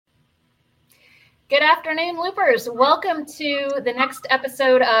Good afternoon, Loopers. Welcome to the next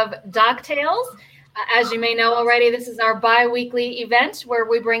episode of Dock Tales. As you may know already, this is our bi-weekly event where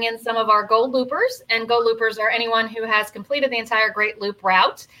we bring in some of our gold loopers, and gold loopers are anyone who has completed the entire Great Loop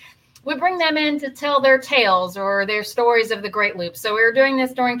route. We bring them in to tell their tales or their stories of the Great Loop. So we're doing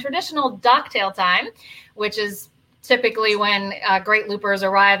this during traditional dock tail time, which is typically when Great Loopers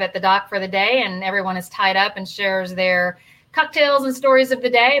arrive at the dock for the day and everyone is tied up and shares their cocktails and stories of the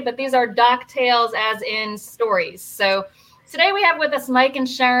day, but these are dock tales as in stories. So today we have with us Mike and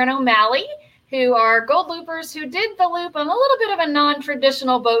Sharon O'Malley, who are gold loopers who did the loop on a little bit of a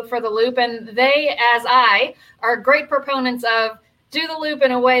non-traditional boat for the loop. And they, as I, are great proponents of do the loop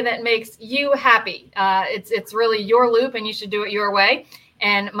in a way that makes you happy. It's really your loop and you should do it your way.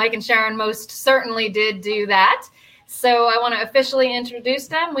 And Mike and Sharon most certainly did do that. So I want to officially introduce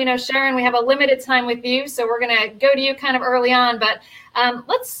them. We know, Sharon, we have a limited time with you, so we're going to go to you kind of early on. But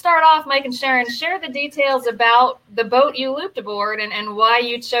let's start off, Mike and Sharon, share the details about the boat you looped aboard and why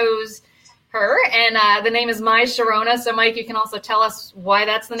you chose her. And the name is My Sharona. So, Mike, you can also tell us why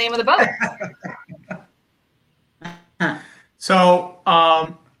that's the name of the boat. So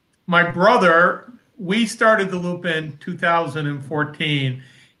my brother, we started the loop in 2014.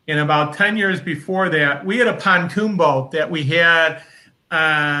 And about 10 years before that, we had a pontoon boat that we had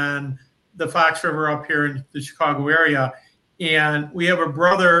on the Fox River up here in the Chicago area. And we have a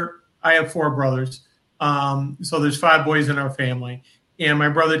brother. I have 4 brothers. So there's 5 boys in our family. And my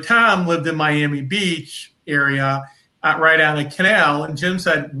brother Tom lived in Miami Beach area right on a canal. And Jim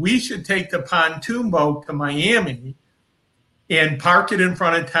said, we should take the pontoon boat to Miami and park it in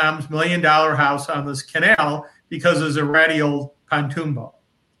front of Tom's $1 million house on this canal because it's a ratty old pontoon boat.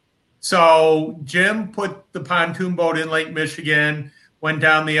 So Jim put the pontoon boat in Lake Michigan, went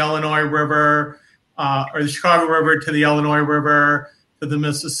down the Illinois River, or the Chicago River to the Illinois River, to the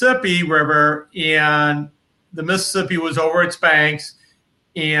Mississippi River, and the Mississippi was over its banks,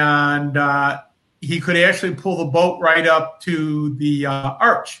 and he could actually pull the boat right up to the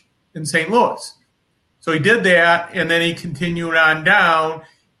Arch in St. Louis. So he did that, and then he continued on down,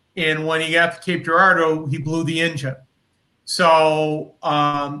 and when he got to Cape Girardeau, he blew the engine. So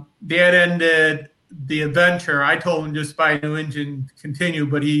that ended the adventure. I told him just buy a new engine, continue,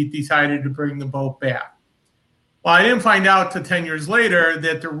 but he decided to bring the boat back. Well, I didn't find out till 10 years later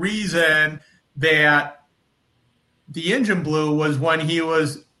that the reason that the engine blew was when he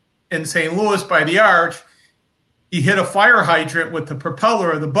was in St. Louis by the Arch, he hit a fire hydrant with the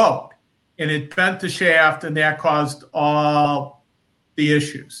propeller of the boat, and it bent the shaft, and that caused all the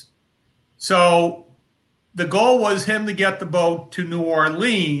issues. So the goal was him to get the boat to New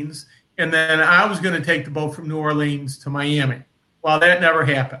Orleans, and then I was going to take the boat from New Orleans to Miami. Well, that never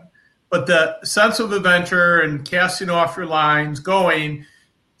happened. But the sense of adventure and casting off your lines, going,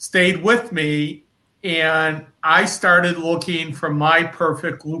 stayed with me, and I started looking for my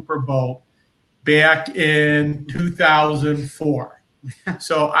perfect looper boat back in 2004.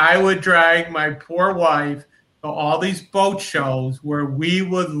 So I would drag my poor wife to all these boat shows where we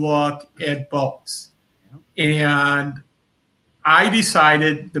would look at boats. And I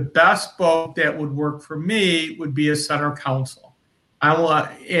decided the best boat that would work for me would be a center console.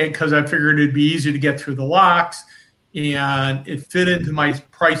 Because I figured it'd be easier to get through the locks, and it fit into my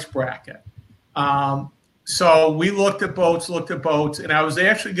price bracket. So we looked at boats, and I was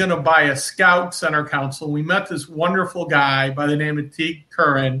actually going to buy a Scout center console. We met this wonderful guy by the name of Teague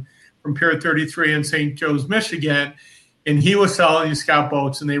Curran from Pier 33 in St. Joe's, Michigan, and he was selling these Scout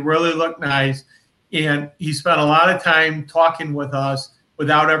boats, and they really looked nice. And he spent a lot of time talking with us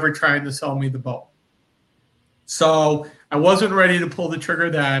without ever trying to sell me the boat. So I wasn't ready to pull the trigger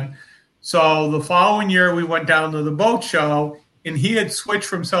then. So the following year, we went down to the boat show, and he had switched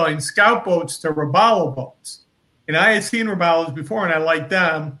from selling Scout boats to Robalo boats. And I had seen Robalos before, and I liked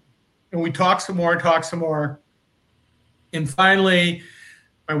them. And we talked some more. And finally,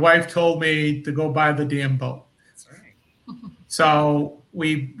 my wife told me to go buy the damn boat. That's right. So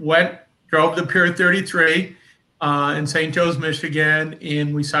we drove to Pier 33 in St. Joe's, Michigan,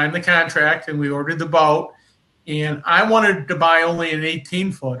 and we signed the contract, and we ordered the boat. And I wanted to buy only an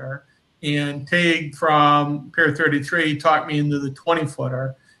 18-footer, and Teague from Pier 33 talked me into the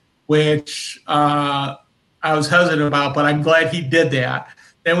 20-footer, which I was hesitant about, but I'm glad he did that.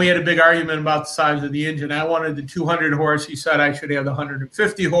 Then we had a big argument about the size of the engine. I wanted the 200 horse. He said I should have the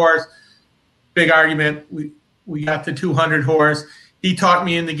 150 horse. Big argument. We got the 200 horse. He taught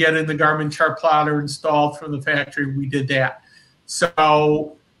me into getting the Garmin chart plotter installed from the factory. We did that.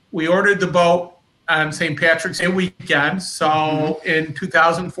 So we ordered the boat on St. Patrick's Day weekend. So in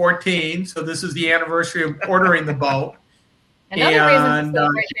 2014, so this is the anniversary of ordering the boat. Another reason to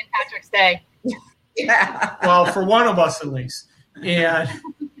celebrate St. Patrick's Day. Yeah. Well, for one of us at least. And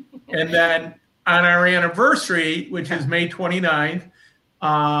then on our anniversary, which is May 29th,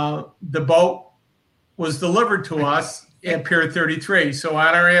 the boat was delivered to us at Pier 33. So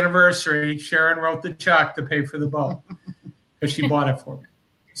on our anniversary, Sharon wrote the check to pay for the boat because she bought it for me.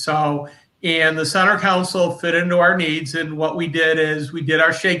 So, and the center console fit into our needs. And what we did is we did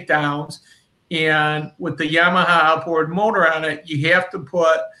our shakedowns. And with the Yamaha outboard motor on it, you have to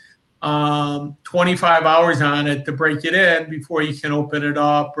put 25 hours on it to break it in before you can open it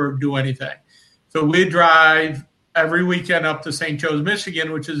up or do anything. So we drive every weekend up to St. Joe's,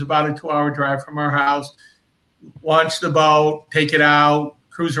 Michigan, which is about a 2-hour drive from our house, launch the boat, take it out,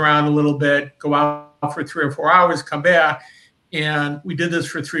 cruise around a little bit, go out for 3 or 4 hours, come back. And we did this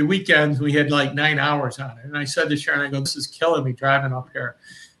for 3 weekends. We had like 9 hours on it. And I said to Sharon, I go, this is killing me driving up here.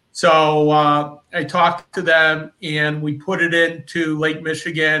 So I talked to them, and we put it into Lake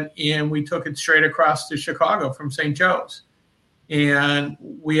Michigan, and we took it straight across to Chicago from St. Joe's. And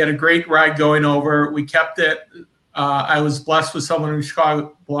we had a great ride going over. We kept it. I was blessed with someone in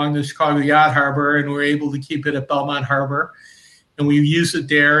Chicago, belonged to Chicago Yacht Harbor, and we were able to keep it at Belmont Harbor. And we used it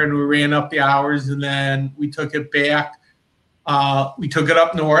there, and we ran up the hours, and then we took it back. We took it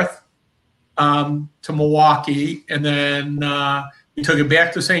up north to Milwaukee, and then we took it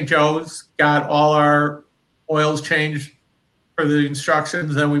back to St. Joe's, got all our oils changed for the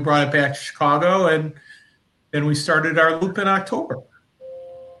instructions. Then we brought it back to Chicago, and then we started our loop in October.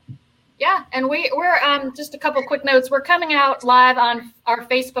 Yeah, and we're just a couple quick notes. We're coming out live on our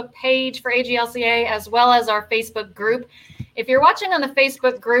Facebook page for AGLCA as well as our Facebook group. If you're watching on the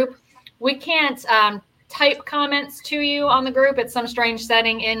Facebook group, we can't type comments to you on the group. It's some strange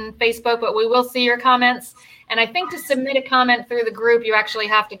setting in Facebook, but we will see your comments. And I think to submit a comment through the group, you actually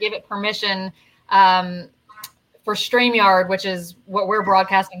have to give it permission for StreamYard, which is what we're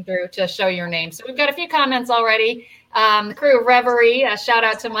broadcasting through, to show your name. So we've got a few comments already. The crew of Reverie, a shout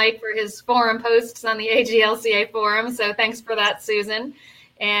out to Mike for his forum posts on the AGLCA forum. So thanks for that, Susan.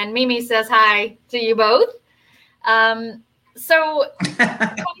 And Mimi says hi to you both. So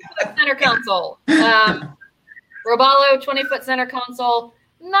 20-foot center console. Robalo 20-foot center console,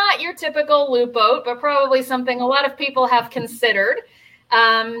 not your typical loop boat, but probably something a lot of people have considered.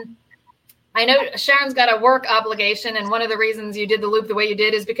 I know Sharon's got a work obligation, and one of the reasons you did the loop the way you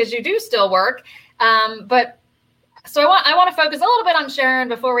did is because you do still work. So I want to focus a little bit on Sharon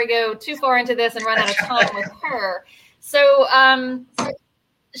before we go too far into this and run out of time with her. So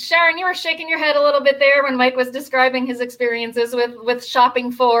Sharon, you were shaking your head a little bit there when Mike was describing his experiences with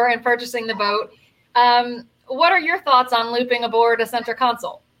shopping for and purchasing the boat. What are your thoughts on looping aboard a center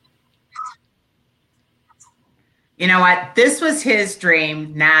console? You know what? This was his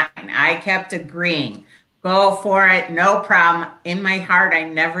dream, not mine. I kept agreeing. Go for it. No problem. In my heart, I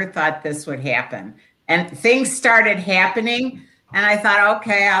never thought this would happen. And things started happening, and I thought,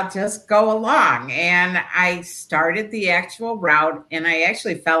 okay, I'll just go along. And I started the actual route, and I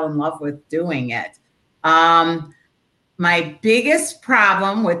actually fell in love with doing it. My biggest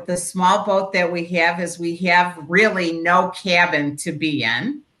problem with the small boat that we have is we have really no cabin to be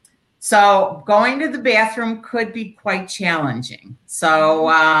in. So going to the bathroom could be quite challenging. So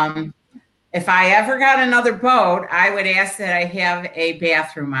if I ever got another boat, I would ask that I have a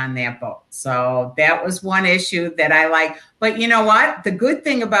bathroom on that boat. So that was one issue that I like. But you know what? The good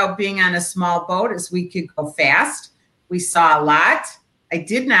thing about being on a small boat is we could go fast. We saw a lot. I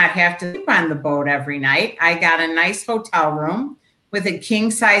did not have to sleep on the boat every night. I got a nice hotel room with a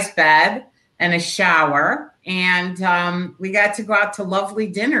king-size bed and a shower. And we got to go out to lovely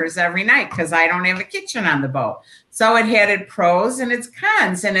dinners every night because I don't have a kitchen on the boat. So it had its pros and its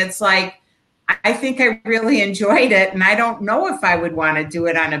cons. And it's like, I think I really enjoyed it. And I don't know if I would want to do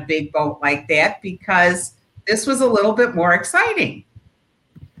it on a big boat like that because this was a little bit more exciting.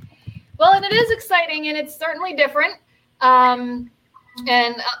 Well, and it is exciting, and it's certainly different.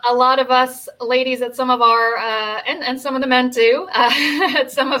 And a lot of us ladies at some of our, and some of the men too, at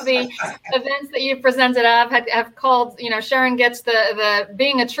some of the events that you've presented have called, Sharon gets the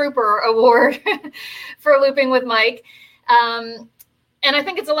Being a Trooper award for looping with Mike. And I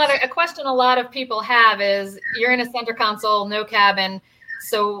think it's a question a lot of people have is you're in a center console, no cabin.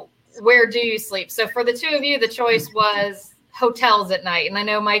 So where do you sleep? So for the two of you, the choice was hotels at night. And I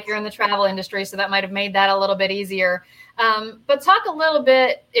know, Mike, you're in the travel industry, so that might have made that a little bit easier. But talk a little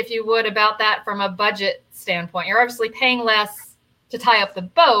bit, if you would, about that from a budget standpoint. You're obviously paying less to tie up the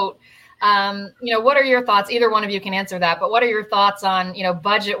boat. What are your thoughts? Either one of you can answer that, but what are your thoughts on,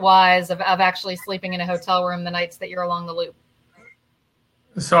 budget-wise of actually sleeping in a hotel room the nights that you're along the loop?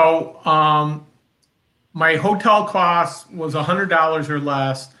 So my hotel cost was $100 or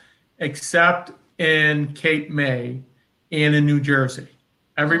less, except in Cape May and in New Jersey.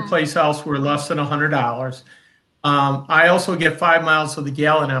 Every place else were less than $100. I also get 5 miles to the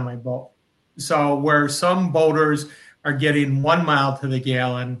gallon on my boat. So where some boaters are getting 1 mile to the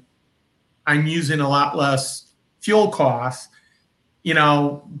gallon, I'm using a lot less fuel costs.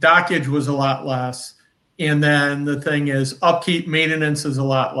 Dockage was a lot less. And then the thing is, upkeep maintenance is a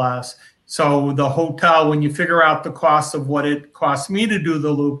lot less. So the hotel, when you figure out the cost of what it costs me to do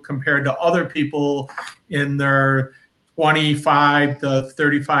the loop compared to other people in their 25 to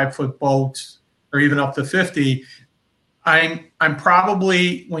 35 foot boats, or even up to 50, I'm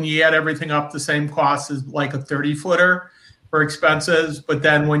probably, when you add everything up, the same cost as like a 30 footer for expenses. But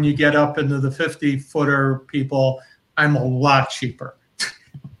then when you get up into the 50 footer people, I'm a lot cheaper.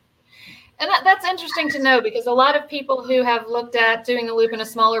 And that's interesting to know, because a lot of people who have looked at doing a loop in a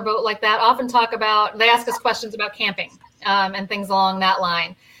smaller boat like that often they ask us questions about camping and things along that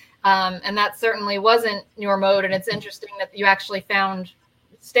line. And that certainly wasn't your mode. And it's interesting that you actually found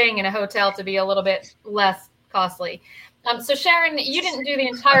staying in a hotel to be a little bit less costly. So Sharon, you didn't do the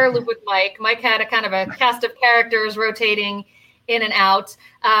entire loop with Mike. Mike had a kind of a cast of characters rotating in and out.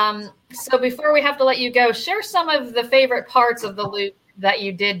 So before we have to let you go, share some of the favorite parts of the loop that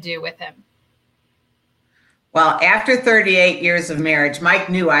you did do with him. Well, after 38 years of marriage, Mike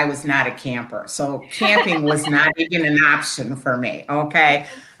knew I was not a camper. So camping was not even an option for me. Okay.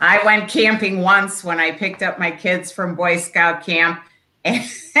 I went camping once when I picked up my kids from Boy Scout camp.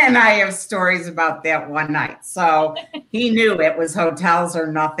 And I have stories about that one night. So he knew it was hotels or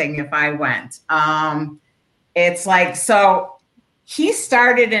nothing if I went. It's like, so he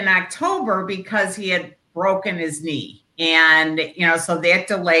started in October because he had broken his knee. And, so that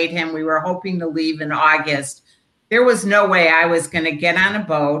delayed him. We were hoping to leave in August. There was no way I was going to get on a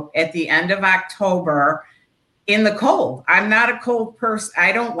boat at the end of October in the cold. I'm not a cold person.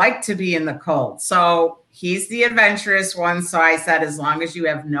 I don't like to be in the cold. So he's the adventurous one. So I said, as long as you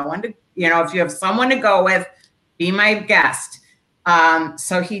have no one to, if you have someone to go with, be my guest.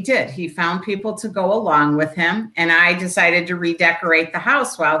 So he did. He found people to go along with him. And I decided to redecorate the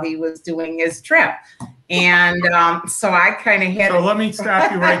house while he was doing his trip. And so I kind of had. So let me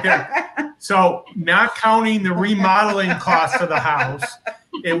stop you right there. So not counting the remodeling cost of the house,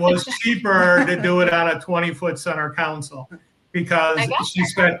 it was cheaper to do it on a 20-foot center console, because she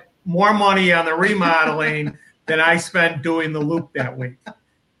spent more money on the remodeling than I spent doing the loop that week.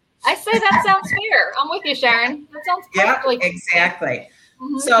 I say that sounds fair. I'm with you, Sharon. That sounds perfectly fair. Exactly.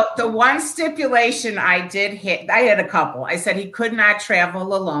 Mm-hmm. So the one stipulation I did hit, I had a couple. I said he could not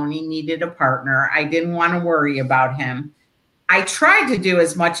travel alone. He needed a partner. I didn't want to worry about him. I tried to do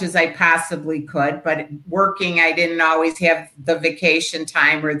as much as I possibly could, but working, I didn't always have the vacation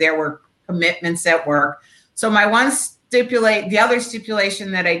time, or there were commitments at work. So the other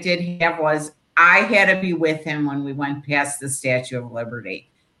stipulation that I did have was I had to be with him when we went past the Statue of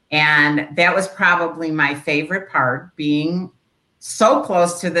Liberty. And that was probably my favorite part, being so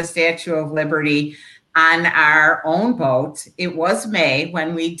close to the Statue of Liberty on our own boat. It was May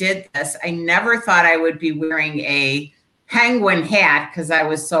when we did this. I never thought I would be wearing a penguin hat because I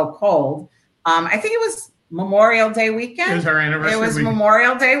was so cold. I think it was Memorial Day weekend. It was our anniversary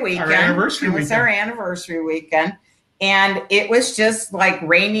weekend. Our anniversary weekend. And it was just like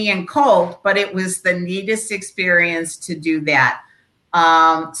rainy and cold, but it was the neatest experience to do that.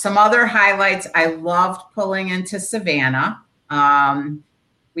 Some other highlights, I loved pulling into Savannah.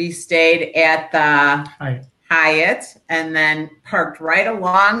 We stayed at the Hyatt and then parked right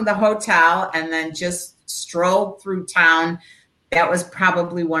along the hotel and then just strolled through town. That was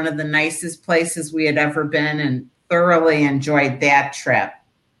probably one of the nicest places we had ever been, and thoroughly enjoyed that trip.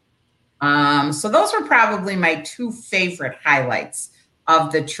 So those were probably my two favorite highlights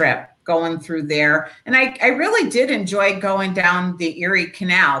of the trip, going through there. And I really did enjoy going down the Erie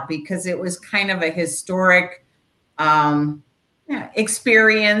Canal because it was kind of a historic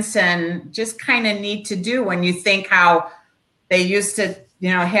experience, and just kind of neat to do when you think how they used to,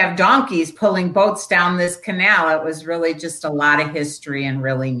 have donkeys pulling boats down this canal. It was really just a lot of history and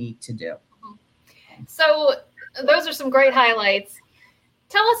really neat to do. So those are some great highlights.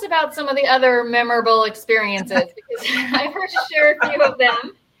 Tell us about some of the other memorable experiences, because I've heard you share a few of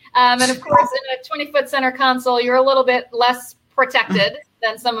them. And of course, in a 20-foot center console, you're a little bit less protected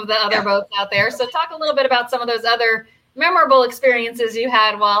than some of the other boats out there. So talk a little bit about some of those other memorable experiences you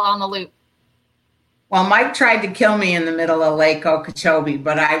had while on the loop. Well, Mike tried to kill me in the middle of Lake Okeechobee,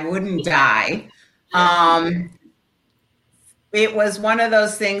 but I wouldn't die. It was one of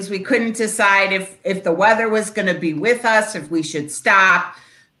those things we couldn't decide if the weather was going to be with us, if we should stop.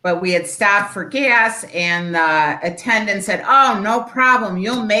 but we had stopped for gas, and the attendant said, "Oh, no problem.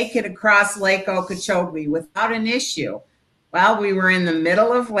 You'll make it across Lake Okeechobee without an issue." Well, we were in the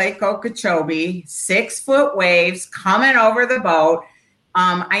middle of Lake Okeechobee, 6-foot waves coming over the boat.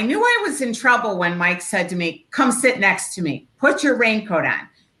 I knew I was in trouble when Mike said to me, "Come sit next to me. Put your raincoat on."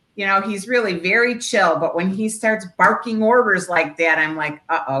 You know, he's really very chill, but when he starts barking orders like that, I'm like,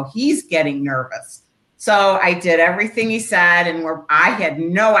 uh-oh, he's getting nervous. So I did everything he said, and I had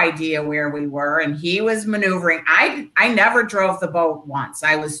no idea where we were, and he was maneuvering. I never drove the boat once.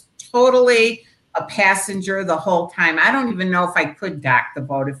 I was totally a passenger the whole time. I don't even know if I could dock the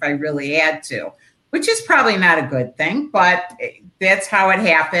boat if I really had to, which is probably not a good thing, but that's how it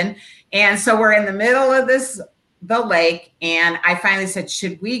happened. And so we're in the middle of the lake, and I finally said,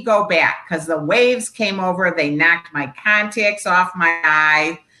 "Should we go back?" Because the waves came over, they knocked my contacts off my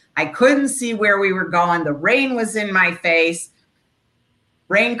eye. I couldn't see where we were going. The rain was in my face.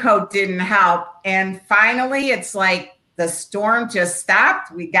 Raincoat didn't help. And finally, it's like the storm just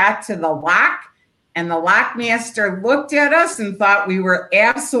stopped. We got to the lock, and the lockmaster looked at us and thought we were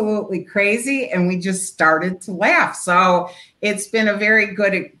absolutely crazy, and we just started to laugh. So it's been a very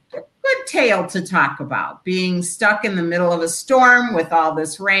good tale to talk about, being stuck in the middle of a storm with all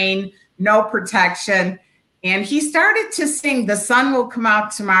this rain, no protection. And he started to sing "The Sun Will Come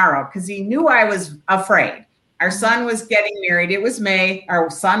Out Tomorrow" because he knew I was afraid. Our son was getting married. It was May.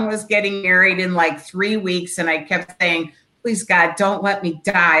 Our son was getting married in like 3 weeks. And I kept saying, "Please, God, don't let me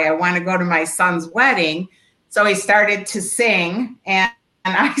die. I want to go to my son's wedding." So he started to sing, and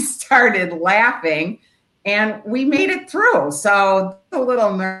I started laughing, and we made it through. So it's a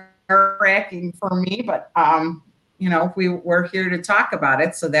little nerve-wracking for me, but you know, we were here to talk about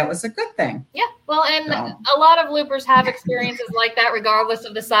it, so that was a good thing. Yeah, well, and a lot of loopers have experiences like that, regardless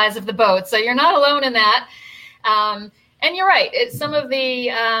of the size of the boat. So you're not alone in that. And you're right. It's some of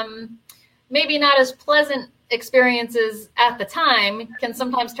the maybe not as pleasant experiences at the time can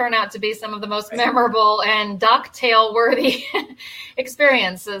sometimes turn out to be some of the most memorable and docktail worthy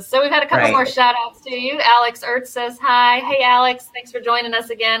experiences. So we've had a couple more shout outs to you. Alex Ertz says hi. Hey, Alex, thanks for joining us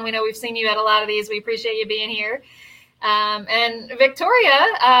again. We know we've seen you at a lot of these. We appreciate you being here. And Victoria,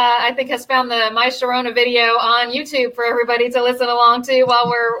 I think, has found the My Sharona video on YouTube for everybody to listen along to while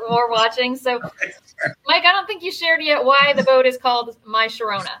we're watching. So, Mike, I don't think you shared yet why the boat is called My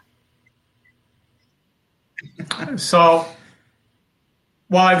Sharona. So,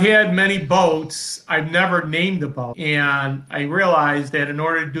 while I've had many boats, I've never named a boat. And I realized that in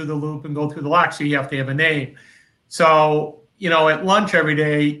order to do the loop and go through the locks, you have to have a name. So, you know, at lunch every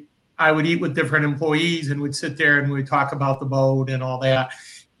day, I would eat with different employees and would sit there and we'd talk about the boat and all that.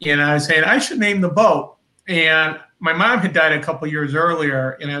 And I was saying, I should name the boat. And my mom had died a couple years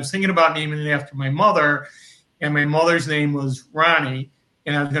earlier, and I was thinking about naming it after my mother. And my mother's name was Ronnie,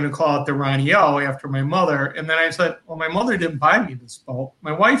 and I was going to call it the Ronnie O after my mother. And then I said, well, my mother didn't buy me this boat.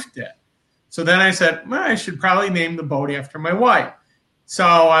 My wife did. So then I said, well, I should probably name the boat after my wife. So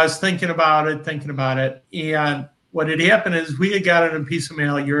I was thinking about it. And what had happened is we had gotten a piece of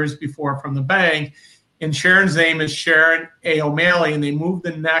mail years before from the bank, and Sharon's name is Sharon A. O'Malley, and they moved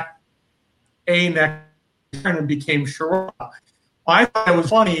the next and it became Sharona. Well, I thought it was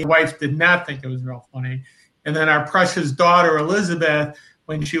funny. My wife did not think it was real funny. And then our precious daughter, Elizabeth,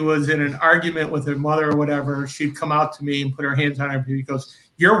 when she was in an argument with her mother or whatever, she'd come out to me and put her hands on her. She goes,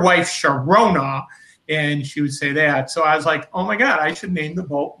 "Your wife's Sharona." And she would say that. So I was like, oh, my God, I should name the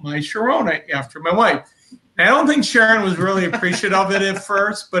boat My Sharona after my wife. I don't think Sharon was really appreciative of it at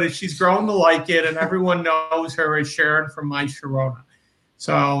first, but she's grown to like it, and everyone knows her as Sharon from My Sharona.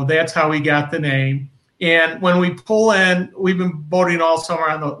 So that's how we got the name. And when we pull in, we've been boating all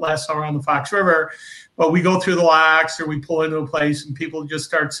summer last summer on the Fox River, but we go through the locks or we pull into a place and people just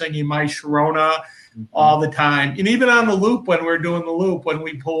start singing My Sharona all the time. And even on the loop, when we're doing the loop, when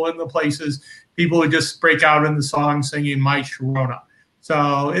we pull in the places, people would just break out in the song singing My Sharona.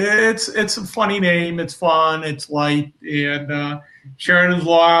 So it's a funny name. It's fun. It's light. And Sharon's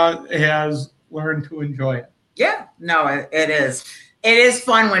Law has learned to enjoy it. Yeah, no, it is. It is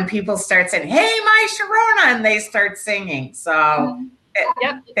fun when people start saying, "Hey, My Sharona," and they start singing. So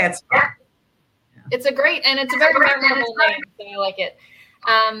that's fun. It's a very memorable name. So I like it.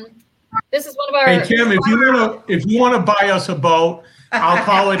 This is one of our. Hey Tim, if you want to buy us a boat, I'll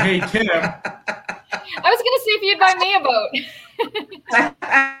call it Hey Tim. I was going to see if you'd buy me a boat.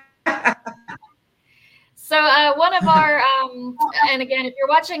 So one of our, and again, if you're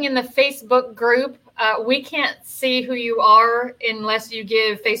watching in the Facebook group, we can't see who you are unless you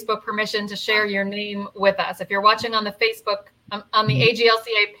give Facebook permission to share your name with us. If you're watching on the Facebook on the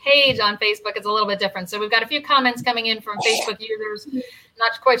AGLCA page on Facebook, it's a little bit different. So we've got a few comments coming in from Facebook users.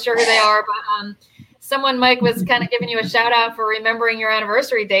 Not quite sure who they are, but someone, Mike, was kind of giving you a shout out for remembering your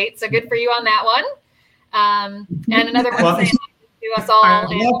anniversary date. So good for you on that one. And another one saying to us all. I'm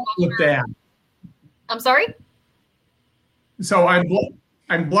with that. I'm sorry? So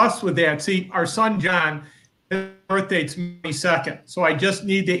I'm blessed with that. See, our son, John, his birthday's May 2nd. So I just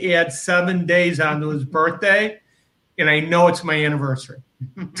need to add 7 days onto his birthday. And I know it's my anniversary.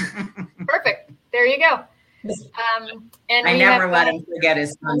 Perfect. There you go. And I never let him forget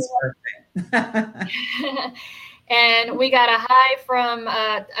his son's birthday. And we got a hi from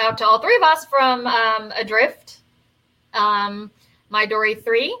out to all three of us from Adrift, My Dory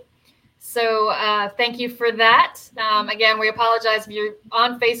 3. So thank you for that. Again, we apologize if you're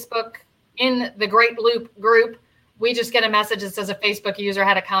on Facebook in the Great Loop group. We just get a message that says a Facebook user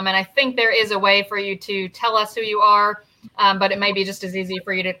had a comment. I think there is a way for you to tell us who you are, but it may be just as easy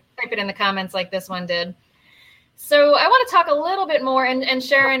for you to type it in the comments like this one did. So I want to talk a little bit more, and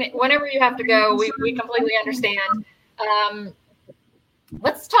Sharon, whenever you have to go, we completely understand.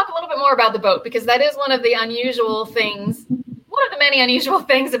 Let's talk a little bit more about the boat, because that is one of the unusual things, one of the many unusual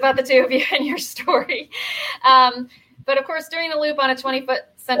things about the two of you and your story. But of course, doing the loop on a 20-foot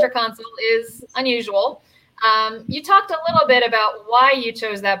center console is unusual. You talked a little bit about why you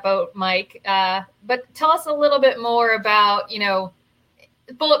chose that boat, Mike, but tell us a little bit more about,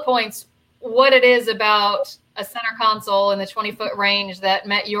 bullet points, what it is about a center console in the 20-foot range that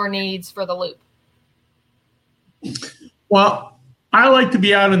met your needs for the loop. Well, I like to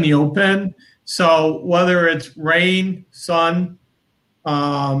be out in the open. So whether it's rain, sun,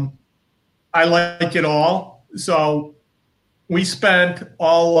 I like it all. So we spent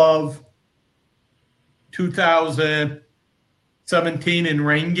all of 2017 in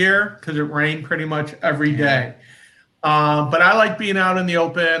rain gear because it rained pretty much every day. But I like being out in the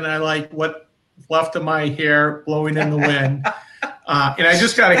open. I like what's left of my hair blowing in the wind. And I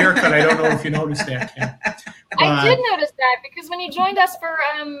just got a haircut. I don't know if you noticed that, Kim. I did notice that because when you joined us for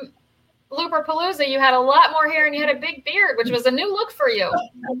Looperpalooza, you had a lot more hair and you had a big beard, which was a new look for you.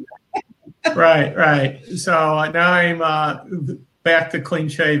 Right. So now I'm back to clean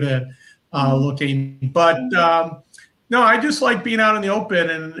shaven looking. But no, I just like being out in the open,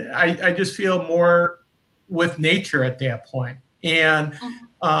 and I just feel more with nature at that point. And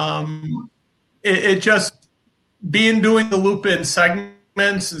it just doing the loop in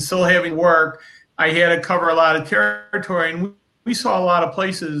segments and still having work, I had to cover a lot of territory, and we saw a lot of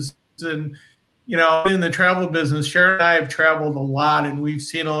places. And, in the travel business, Sharon and I have traveled a lot and we've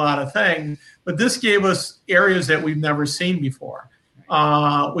seen a lot of things, but this gave us areas that we've never seen before,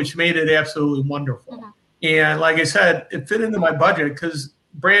 which made it absolutely wonderful. Mm-hmm. And like I said, it fit into my budget because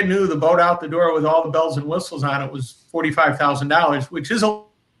brand new, the boat out the door with all the bells and whistles on it was $45,000, which is a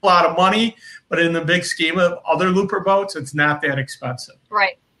lot of money, but in the big scheme of other looper boats, it's not that expensive.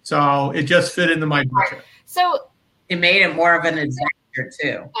 Right. So it just fit into my budget. Right. So it made it more of an adventure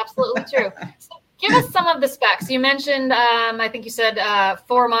too. Absolutely true. So give us some of the specs. You mentioned, I think you said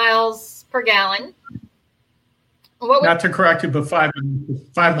 4 miles per gallon. Not to correct you, but 5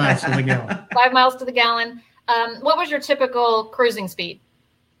 miles to the gallon. 5 miles to the gallon. What was your typical cruising speed?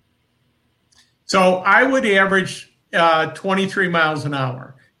 So I would average 23 miles an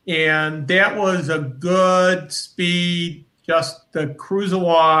hour. And that was a good speed just to cruise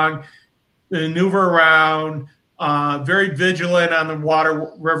along, maneuver around, very vigilant on the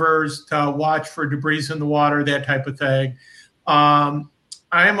water rivers to watch for debris in the water, that type of thing. I'm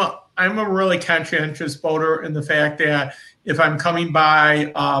a really conscientious boater in the fact that if I'm coming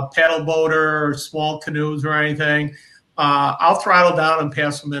by a paddle boater or small canoes or anything, I'll throttle down and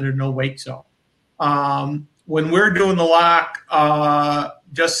pass them in a no wake zone. When we're doing the lock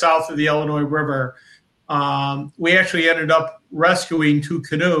just south of the Illinois River, we actually ended up rescuing 2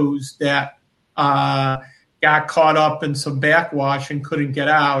 canoes that got caught up in some backwash and couldn't get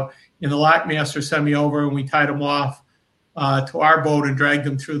out. And the lockmaster sent me over and we tied them off to our boat and dragged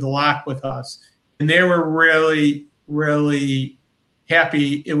them through the lock with us. And they were really, really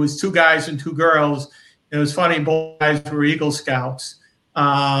happy. It was 2 guys and 2 girls. And it was funny, both guys were Eagle Scouts.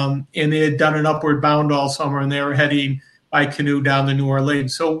 And they had done an upward bound all summer and they were heading by canoe down to New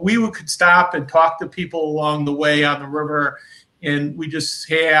Orleans. So we could stop and talk to people along the way on the river. And we just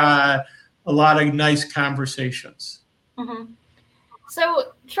had a lot of nice conversations. Mm-hmm.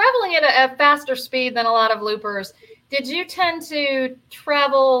 So traveling at a faster speed than a lot of loopers, did you tend to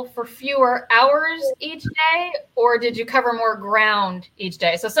travel for fewer hours each day, or did you cover more ground each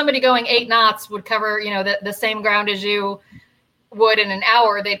day? So somebody going 8 knots would cover, the same ground as you would in an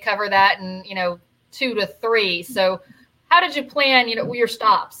hour. They'd cover that in, 2 to 3. So how did you plan, your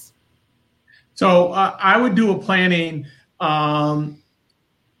stops? So I would do a planning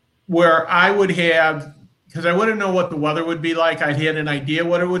where I would have, because I wouldn't know what the weather would be like. I'd had an idea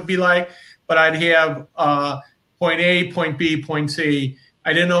what it would be like, but I'd have point A, point B, point C.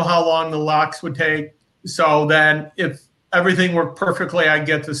 I didn't know how long the locks would take. So then if everything worked perfectly, I'd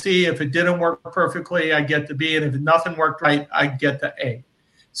get to C. If it didn't work perfectly, I'd get to B. And if nothing worked right, I'd get to A.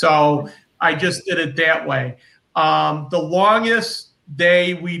 So I just did it that way. The longest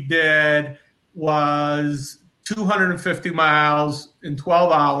day we did was 250 miles in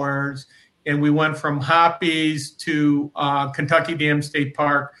 12 hours. And we went from Hoppies to Kentucky Dam State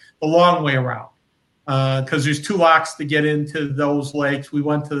Park the long way around. Because there's 2 locks to get into those lakes. We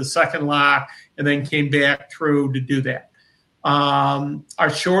went to the second lock and then came back through to do that. Our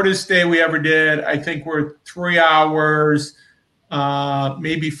shortest day we ever did, I think, were 3 hours,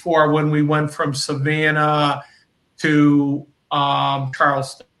 maybe 4, when we went from Savannah to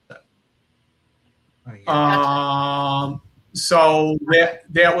Charleston. Oh, yeah. So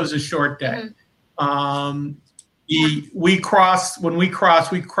that was a short day. Mm-hmm. We crossed from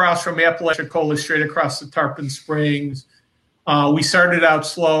Apalachicola straight across the Tarpon Springs. We started out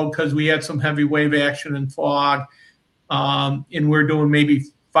slow because we had some heavy wave action and fog. And we're doing maybe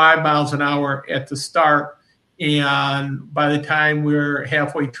 5 miles an hour at the start. And by the time we were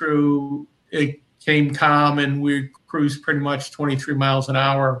halfway through, it came calm and we cruised pretty much 23 miles an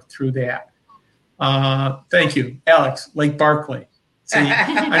hour through that. Thank you, Alex, Lake Barkley. See,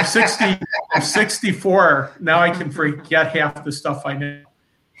 I'm 64. Now I can forget half the stuff I know.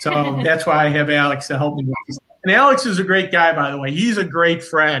 So that's why I have Alex to help me with this. And Alex is a great guy, by the way. He's a great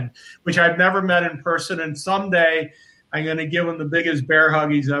friend, which I've never met in person. And someday I'm going to give him the biggest bear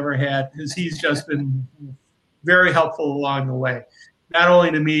hug he's ever had, because he's just been very helpful along the way, not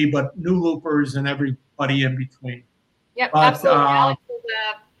only to me, but new loopers and everybody in between. Yep, absolutely. Alex is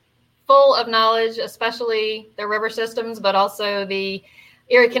full of knowledge, especially the river systems, but also the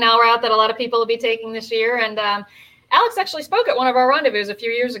Erie Canal route that a lot of people will be taking this year. And Alex actually spoke at one of our rendezvous a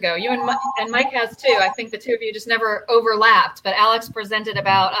few years ago. You and Mike has too. I think the two of you just never overlapped, but Alex presented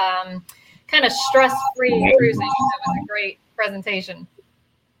about kind of stress-free cruising. That was a great presentation.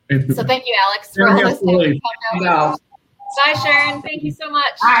 So thank you, Alex, for all listening. Bye, Sharon. Thank you so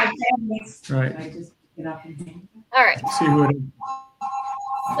much. Hi, thanks. Right. I just get up and hang. All right. Let's see who it is.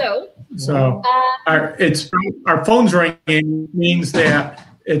 So our phone's ringing means that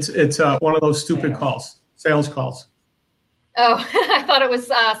it's one of those stupid calls, sales calls. Oh, I thought it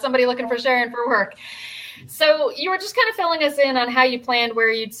was somebody looking for Sharon for work. So you were just kind of filling us in on how you planned where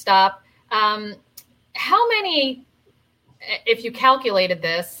you'd stop. How many, if you calculated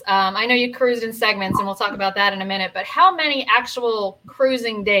this, I know you cruised in segments, and we'll talk about that in a minute, but how many actual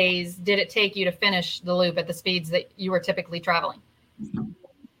cruising days did it take you to finish the loop at the speeds that you were typically traveling?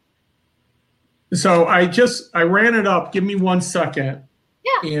 So I ran it up. Give me 1 second.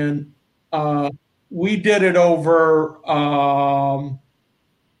 Yeah. And we did it over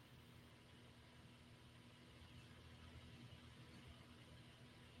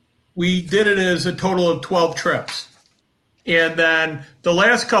we did it as a total of 12 trips. And then the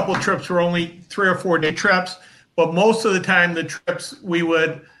last couple of trips were only 3 or 4 day trips, but most of the time the trips we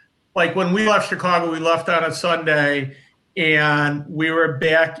would, like when we left Chicago, we left on a Sunday and we were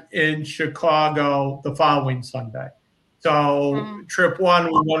back in Chicago the following Sunday. So trip 1,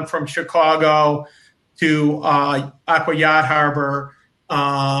 we went from Chicago to Aqua Yacht Harbor,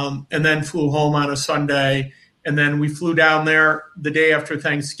 and then flew home on a Sunday. And then we flew down there the day after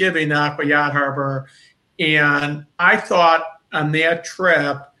Thanksgiving to Aqua Yacht Harbor. And I thought on that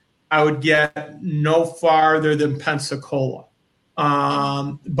trip, I would get no farther than Pensacola.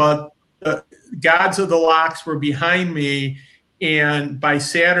 But the gods of the locks were behind me. And by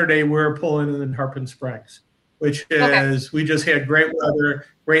Saturday, we were pulling in Tarpon Springs, which is, we just had great weather,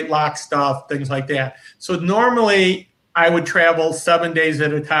 great lock stuff, things like that. So normally I would travel 7 days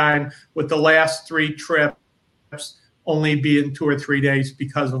at a time, with the last 3 trips only being 2 or 3 days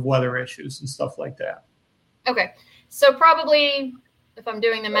because of weather issues and stuff like that. Okay. So probably, if I'm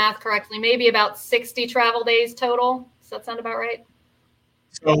doing the math correctly, maybe about 60 travel days total. Does that sound about right?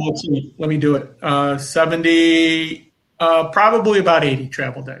 So let's see. Let me do it. 70, probably about 80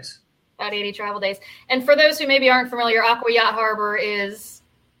 travel days. About 80 travel days. And for those who maybe aren't familiar, Aqua Yacht Harbor is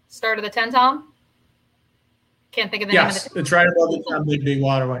start of the Tenn-Tom? Can't think of the name of it. Yes, it's right above the Tom Big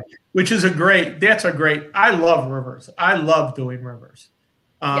Waterway, which is I love rivers. I love doing rivers.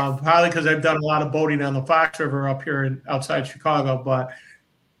 Probably because I've done a lot of boating on the Fox River up here outside Chicago, but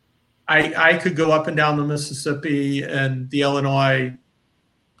I could go up and down the Mississippi and the Illinois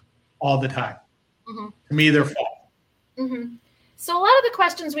all the time. Mm-hmm. To me, they're fun. Mm-hmm. So a lot of the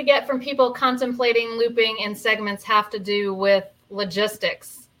questions we get from people contemplating looping in segments have to do with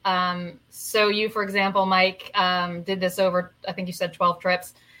logistics. So you, for example, Mike, did this over, I think you said 12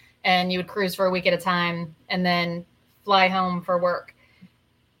 trips, and you would cruise for a week at a time and then fly home for work.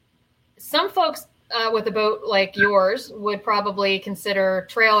 Some folks with a boat like yours would probably consider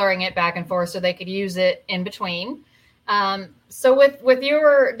trailering it back and forth so they could use it in between. So with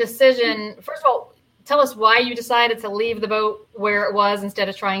your decision, first of all, tell us why you decided to leave the boat where it was instead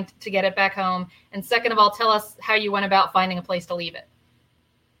of trying to get it back home. And second of all, tell us how you went about finding a place to leave it.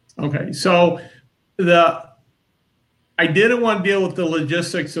 Okay, so I didn't want to deal with the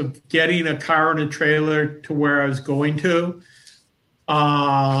logistics of getting a car and a trailer to where I was going to,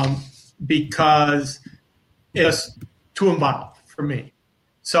 because it's too involved for me.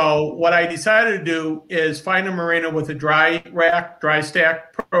 So what I decided to do is find a marina with a dry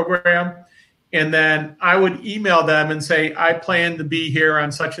stack program. And then I would email them and say, I plan to be here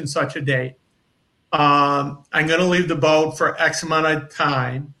on such and such a date. I'm going to leave the boat for X amount of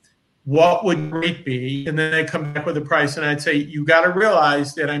time. What would the rate be? And then they come back with a price. And I'd say, you got to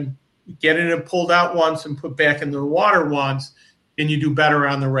realize that I'm getting it pulled out once and put back into the water once, and you do better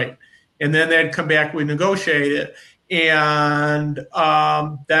on the rate. And then they'd come back, we negotiate it. And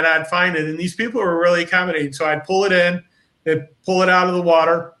then I'd find it. And these people were really accommodating. So I'd pull it in, they'd pull it out of the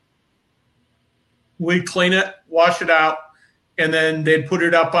water. We'd clean it, wash it out, and then they'd put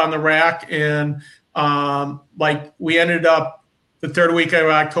it up on the rack. And we ended up the third week of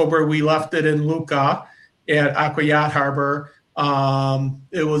October, we left it in Lucca at Aqua Yacht Harbor.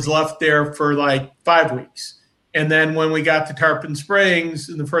 It was left there for like 5 weeks. And then when we got to Tarpon Springs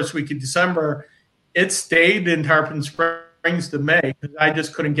in the first week of December, it stayed in Tarpon Springs to May because I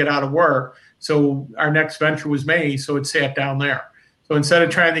just couldn't get out of work. So our next venture was May, so it sat down there. So instead of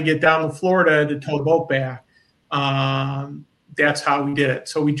trying to get down to Florida to tow the boat back, that's how we did it.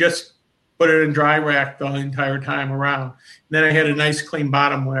 So we just put it in dry rack the entire time around. And then I had a nice clean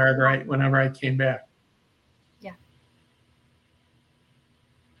bottom whenever I came back. Yeah.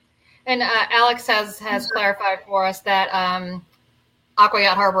 And Alex has clarified for us that Aqua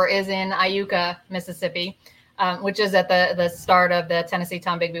Yacht Harbor is in Iuka, Mississippi, which is at the start of the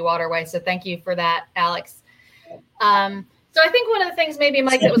Tennessee-Tom Bigby Waterway. So thank you for that, Alex. So I think one of the things maybe,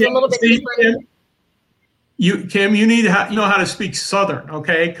 Mike, that was a little bit different. Kim, you need to know how to speak Southern,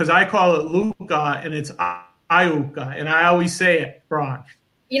 okay? Because I call it Luca and it's Iuka, and I always say it wrong.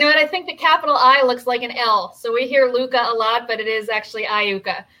 You know what? I think the capital I looks like an L. So we hear Luca a lot, but it is actually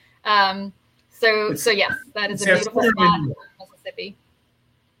Iuka. So yes, that is a beautiful spot in Mississippi.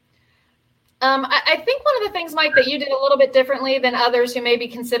 I think one of the things, Mike, that you did a little bit differently than others who may be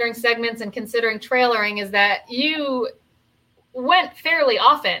considering segments and considering trailering is that you went fairly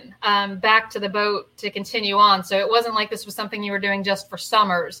often back to the boat to continue on. So it wasn't like this was something you were doing just for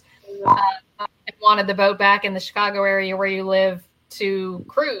summers and wanted the boat back in the Chicago area where you live to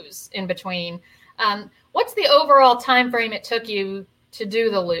cruise in between. What's the overall time frame it took you to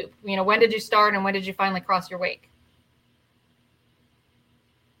do the loop? You know, when did you start and when did you finally cross your wake?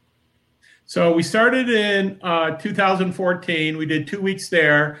 So we started in 2014. We did 2 weeks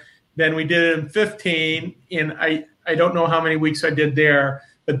there. Then we did it in 15. And I don't know how many weeks I did there.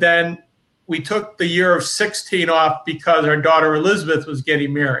 But then we took the year of 16 off because our daughter Elizabeth was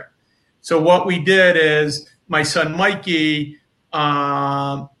getting married. So what we did is my son Mikey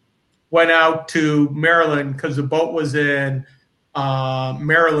went out to Maryland because the boat was in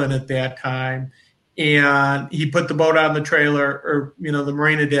Maryland at that time. And he put the boat on the trailer, or, you know, the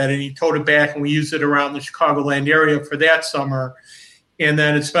marina did, and he towed it back, and we used it around the Chicagoland area for that summer. And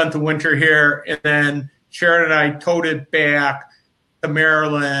then it spent the winter here. And then Sharon and I towed it back to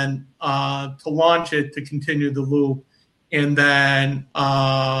Maryland to launch it, to continue the loop. And then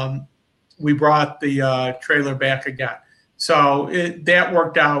we brought the trailer back again. So that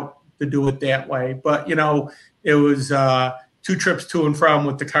worked out to do it that way. But, you know, it was 2 trips to and from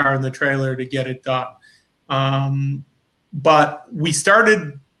with the car and the trailer to get it done. But we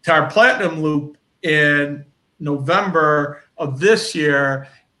started our Platinum Loop in November of this year,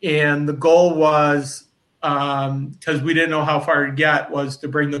 and the goal was, because we didn't know how far to get, was to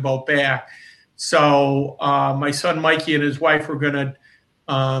bring the boat back. So my son Mikey and his wife were going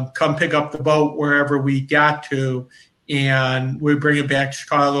to come pick up the boat wherever we got to, and we'd bring it back to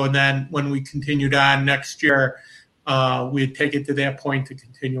Chicago. And then when we continued on next year, we'd take it to that point to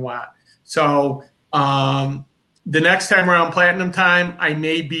continue on. So the next time around Platinum time, I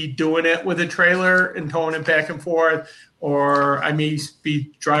may be doing it with a trailer and towing it back and forth, or I may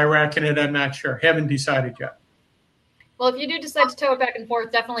be dry racking it. I'm not sure. Haven't decided yet. Well, if you do decide to tow it back and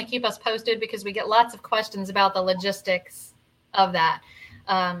forth, definitely keep us posted because we get lots of questions about the logistics of that.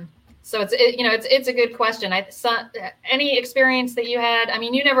 So it's a good question. Any experience that you had? I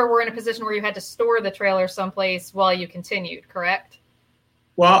mean, you never were in a position where you had to store the trailer someplace while you continued, correct?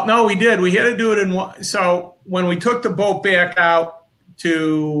 Well, no, we did. We had to do it in one. So when we took the boat back out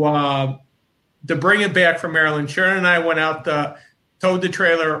to bring it back from Maryland, Sharon and I went out towed the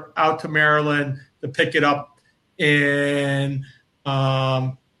trailer out to Maryland to pick it up in 16.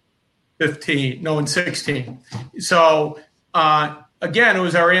 So again, it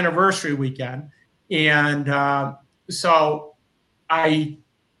was our anniversary weekend, and so I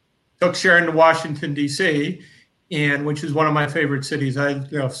took Sharon to Washington D.C. which is one of my favorite cities. I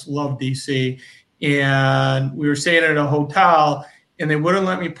just love D.C. And we were staying at a hotel, and they wouldn't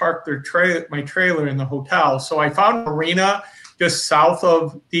let me park my trailer in the hotel. So I found a marina just south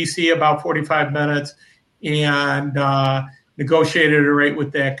of D.C., about 45 minutes, and negotiated a rate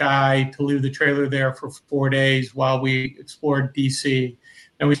with that guy to leave the trailer there for 4 days while we explored D.C.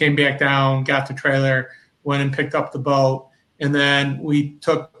 Then we came back down, got the trailer, went and picked up the boat, and then we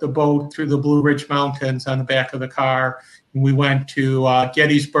took the boat through the Blue Ridge Mountains on the back of the car. And we went to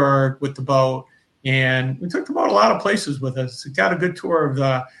Gettysburg with the boat, and we took the boat a lot of places with us. It got a good tour of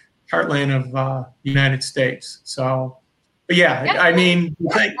the heartland of the United States. So, but yeah, I mean, go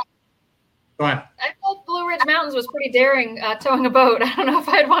on. I thought Blue Ridge Mountains was pretty daring towing a boat. I don't know if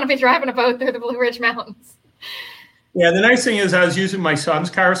I'd want to be driving a boat through the Blue Ridge Mountains. Yeah, the nice thing is I was using my son's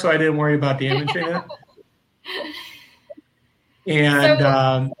car, so I didn't worry about damaging it.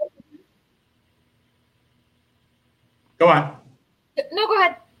 And go on. No, go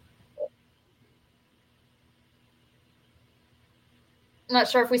ahead. I'm not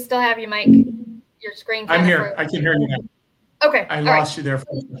sure if we still have you, Mike. Your screen. I'm here. I can hear you now. Okay. I lost you there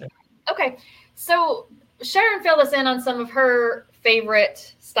for a second. Okay. So Sharon filled us in on some of her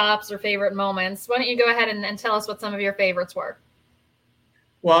favorite stops or favorite moments. Why don't you go ahead and tell us what some of your favorites were?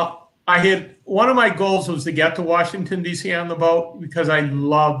 Well, one of my goals was to get to Washington, D.C. on the boat because I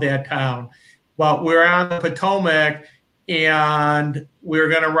love that town. But we were on the Potomac, and we were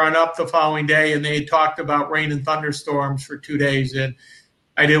going to run up the following day, and they talked about rain and thunderstorms for 2 days, and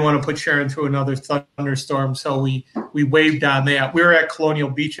I didn't want to put Sharon through another thunderstorm, so we waived on that. We were at Colonial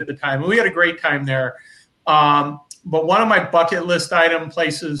Beach at the time, and we had a great time there. But one of my bucket list item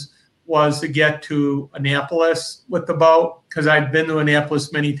places was to get to Annapolis with the boat, because I'd been to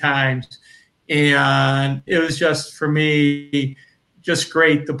Annapolis many times. And it was just, for me, just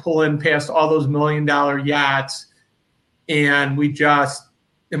great to pull in past all those $1 million yachts. And we just,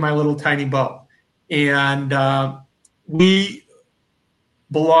 in my little tiny boat. And we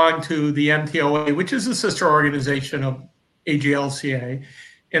belong to the MTOA, which is a sister organization of AGLCA.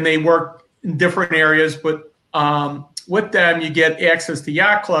 And they work in different areas, but with them, you get access to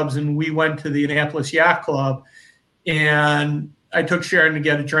yacht clubs, and we went to the Annapolis Yacht Club, and I took Sharon to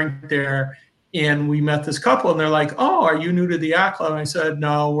get a drink there, and we met this couple, and they're like, "Oh, are you new to the yacht club?" And I said,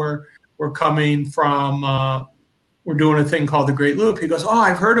 "No, we're coming from, we're doing a thing called the Great Loop." He goes, "Oh,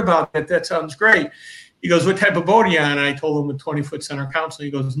 I've heard about it. That sounds great." He goes, "What type of boat are you on?" And I told him a 20-foot center console. He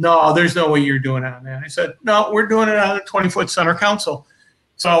goes, "No, there's no way you're doing it on that." I said, "No, we're doing it on a 20-foot center console."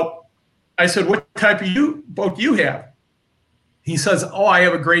 So I said, "What type of boat do you have?" He says, "Oh, I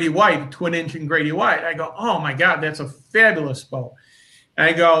have a Grady White, a twin-engine Grady White." I go, "Oh, my God, that's a fabulous boat." And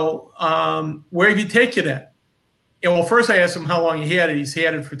I go, "Where have you taken it?" And well, first I asked him how long he had it. He's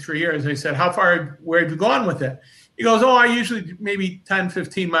had it for 3 years. I said, where have you gone with it? He goes, "Oh, I usually maybe 10,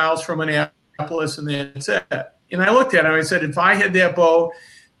 15 miles from Annapolis, and that's it." And I looked at him. I said, if I had that boat,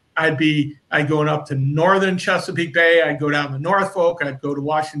 I'd going up to northern Chesapeake Bay. I'd go down to Norfolk. I'd go to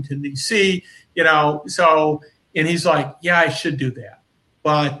Washington, D.C., so... And he's like, "Yeah, I should do that."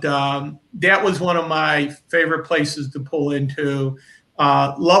 But that was one of my favorite places to pull into.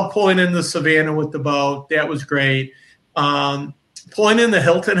 Love pulling in the Savannah with the boat. That was great. Pulling in the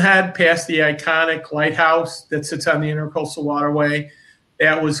Hilton Head past the iconic lighthouse that sits on the Intercoastal Waterway.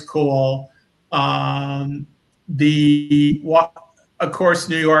 That was cool. Of course,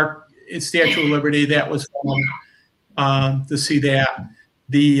 New York, it's Statue of Liberty. That was fun to see that.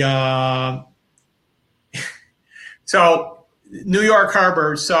 So New York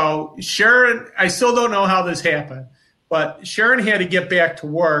Harbor. So Sharon, I still don't know how this happened, but Sharon had to get back to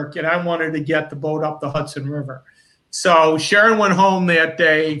work, and I wanted to get the boat up the Hudson River. So Sharon went home that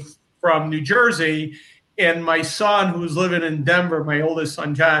day from New Jersey, and my son, who was living in Denver, my oldest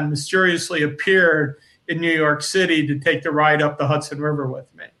son, John, mysteriously appeared in New York City to take the ride up the Hudson River with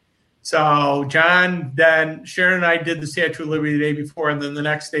me. So Sharon and I did the Statue of Liberty the day before, and then the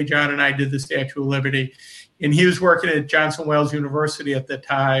next day, John and I did the Statue of Liberty. And he was working at Johnson Wales University at the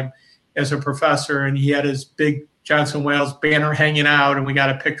time as a professor, and he had his big Johnson Wales banner hanging out, and we got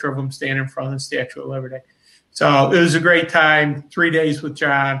a picture of him standing in front of the Statue of Liberty. So it was a great time, 3 days with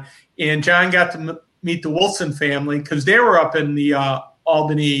John. And John got to meet the Wilson family because they were up in the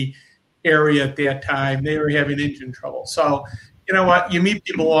Albany area at that time. They were having engine trouble. So you know what? You meet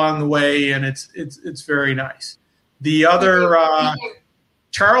people along the way, and it's very nice. The other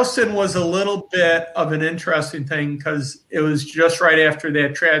Charleston was a little bit of an interesting thing because it was just right after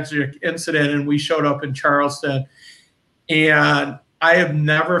that tragic incident, and we showed up in Charleston. And I have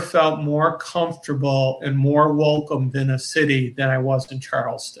never felt more comfortable and more welcomed in a city than I was in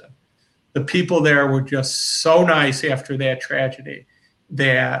Charleston. The people there were just so nice after that tragedy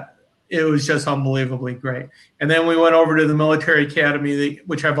that it was just unbelievably great. And then we went over to the military academy,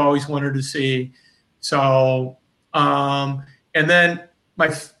 which I've always wanted to see. So, and then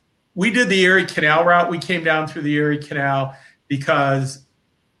we did the Erie Canal route. We came down through the Erie Canal because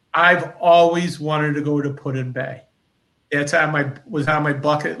I've always wanted to go to Put-in Bay. That's was on my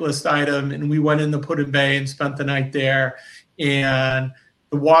bucket list item, and we went into Put-in Bay and spent the night there. And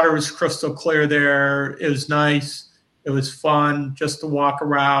the water was crystal clear there. It was nice. It was fun just to walk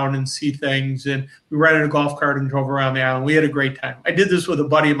around and see things. And we rented a golf cart and drove around the island. We had a great time. I did this with a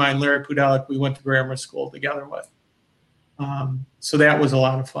buddy of mine, Larry Pudelic, we went to grammar school together with. So that was a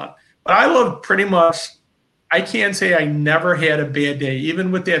lot of fun. But I love pretty much, I can't say I never had a bad day.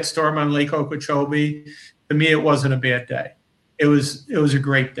 Even with that storm on Lake Okeechobee, to me, it wasn't a bad day. It was a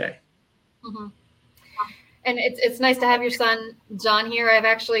great day. Mm-hmm. And it's nice to have your son, John, here. I've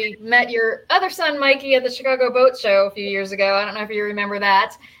actually met your other son, Mikey, at the Chicago Boat Show a few years ago. I don't know if you remember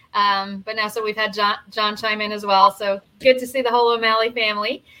that. But now, so we've had John chime in as well. So good to see the whole O'Malley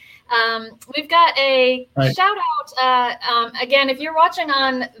family. We've got a shout out. Again, if you're watching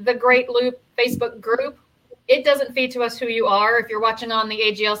on the Great Loop Facebook group, it doesn't feed to us who you are. If you're watching on the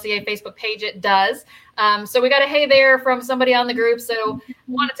AGLCA Facebook page, it does. So we got a hey there from somebody on the group. So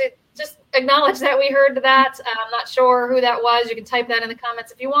wanted to just acknowledge that we heard that. I'm not sure who that was. You can type that in the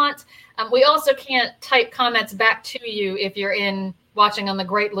comments if you want. We also can't type comments back to you if you're watching on the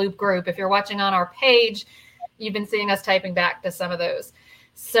Great Loop group. If you're watching on our page, you've been seeing us typing back to some of those.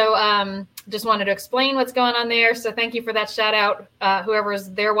 So just wanted to explain what's going on there. So thank you for that shout out, whoever's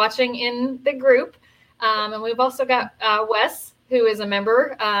there watching in the group. And we've also got Wes, who is a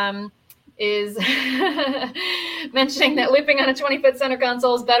member, is mentioning that looping on a 20-foot center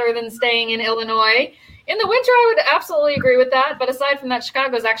console is better than staying in Illinois. In the winter, I would absolutely agree with that. But aside from that,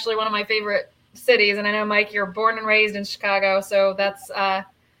 Chicago is actually one of my favorite cities. And I know, Mike, you're born and raised in Chicago, so that's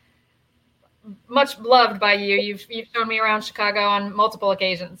much loved by you. You've shown me around Chicago on multiple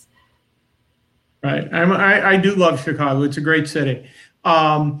occasions. Right. I do love Chicago. It's a great city.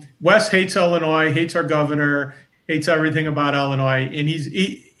 Wes hates Illinois, hates our governor, hates everything about Illinois, and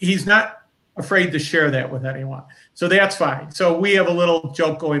he's not afraid to share that with anyone. So that's fine. So we have a little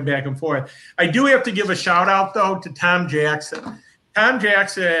joke going back and forth. I do have to give a shout out, though, to Tom Jackson. Tom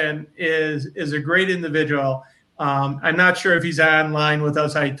Jackson is a great individual. I'm not sure if he's online with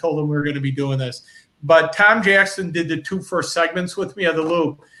us. I told him we were going to be doing this. But Tom Jackson did the 2 first segments with me of the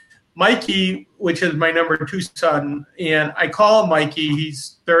loop. Mikey, which is my number 2 son, and I call him Mikey.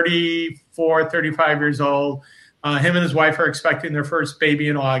 He's 34, 35 years old. Him and his wife are expecting their first baby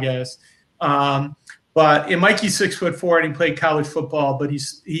in August. And Mikey's 6'4", and he played college football, but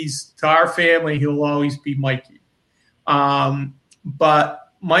he's to our family, he'll always be Mikey.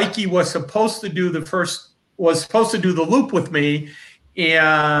 But Mikey was supposed to do the loop with me,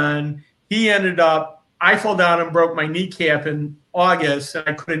 and he ended up, I fell down and broke my kneecap in August, and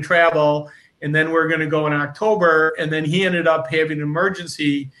I couldn't travel, and then we're going to go in October, and then he ended up having an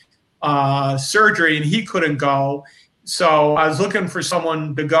emergency surgery, and he couldn't go. So I was looking for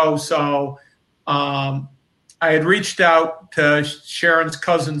someone to go. So I had reached out to Sharon's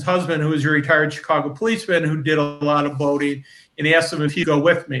cousin's husband, who was a retired Chicago policeman who did a lot of boating, and asked him if he'd go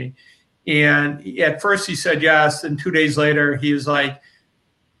with me. And at first he said yes, and 2 days later he was like,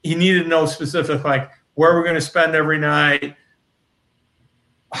 he needed to know specific, like, where we're going to spend every night,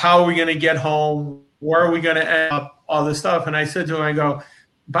 how are we going to get home, where are we going to end up, all this stuff. And I said to him, I go,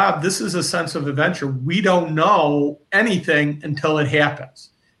 Bob, this is a sense of adventure. We don't know anything until it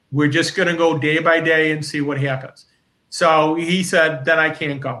happens. We're just going to go day by day and see what happens. So he said, then I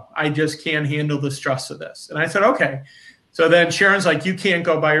can't go. I just can't handle the stress of this. And I said, okay. So then Sharon's like, you can't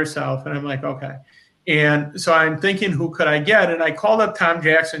go by yourself. And I'm like, okay. And so I'm thinking, who could I get? And I called up Tom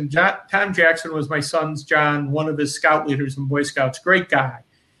Jackson. Tom Jackson was my son's John, one of his scout leaders in Boy Scouts, great guy.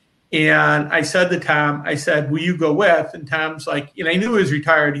 And I said to Tom, I said, will you go with? And Tom's like, and I knew he was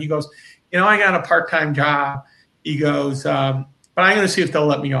retired. He goes, I got a part-time job. He goes, but I'm going to see if they'll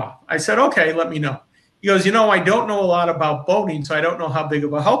let me off. I said, okay, let me know. He goes, I don't know a lot about boating, so I don't know how big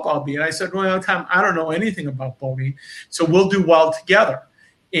of a help I'll be. And I said, well, Tom, I don't know anything about boating, so we'll do well together.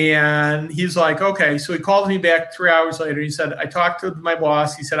 And he's like, okay. So he calls me back 3 hours later. He said, I talked to my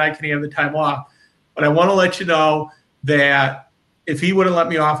boss. He said, I can have the time off. But I want to let you know that if he wouldn't let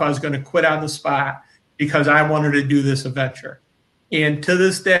me off, I was going to quit on the spot because I wanted to do this adventure. And to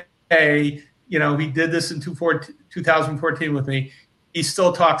this day, he did this in 2014 with me. He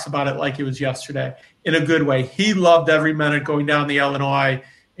still talks about it like it was yesterday in a good way. He loved every minute going down the Illinois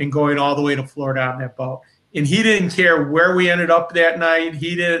and going all the way to Florida on that boat. And he didn't care where we ended up that night.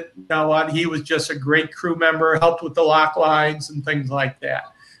 He didn't know what. He was just a great crew member, helped with the lock lines and things like that.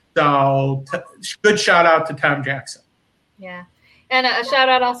 So good shout out to Tom Jackson. Yeah. And a shout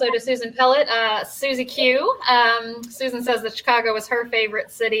out also to Susan Pellett, Susie Q. Susan says that Chicago was her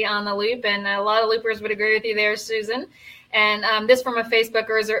favorite city on the loop, and a lot of loopers would agree with you there, Susan. And this from a Facebook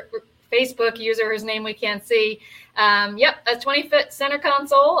user whose name we can't see. Yep, a 20-foot center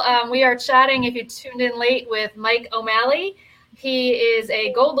console. We are chatting, if you tuned in late, with Mike O'Malley. He is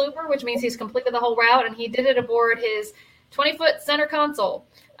a gold looper, which means he's completed the whole route, and he did it aboard his 20-foot center console.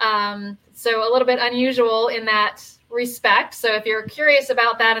 So a little bit unusual in that respect. So if you're curious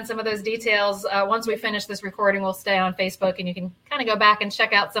about that and some of those details, once we finish this recording, we'll stay on Facebook and you can kind of go back and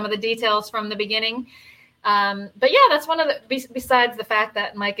check out some of the details from the beginning. But yeah, that's one of the, besides the fact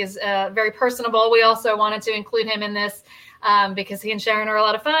that Mike is very personable, we also wanted to include him in this because he and Sharon are a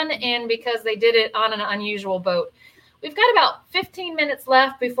lot of fun and because they did it on an unusual boat. We've got about 15 minutes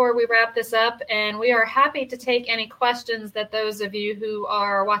left before we wrap this up, and we are happy to take any questions that those of you who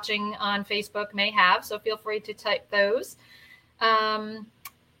are watching on Facebook may have, so feel free to type those.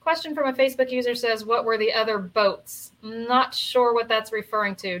 Question from a Facebook user says, what were the other boats? I'm not sure what that's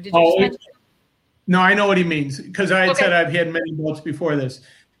referring to. Did you just mention? No, I know what he means, because I had said I've had many boats before this.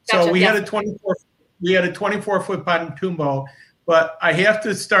 So Gotcha, we had a 24-foot pontoon boat, but I have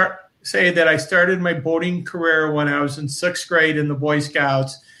to say that I started my boating career when I was in 6th grade in the Boy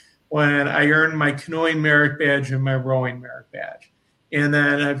Scouts, when I earned my canoeing merit badge and my rowing merit badge. And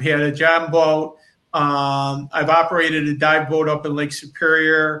then I've had a job boat. I've operated a dive boat up in Lake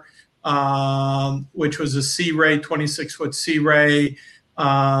Superior, which was a Sea Ray, 26-foot Sea Ray.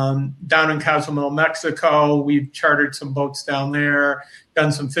 Down in Cozumel, Mexico, we've chartered some boats down there,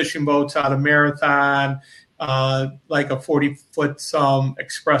 done some fishing boats out of Marathon, like a 40-foot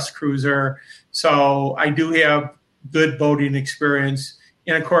express cruiser. So I do have good boating experience.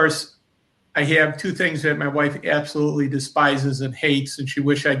 And of course, I have two things that my wife absolutely despises and hates, and she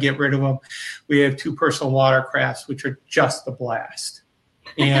wishes I'd get rid of them. We have 2 personal watercrafts, which are just a blast.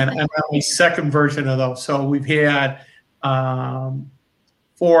 And I'm on my second version of those. So we've had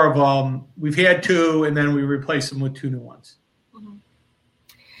 4 of them. We've had 2, and then we replaced them with 2 new ones. Mm-hmm.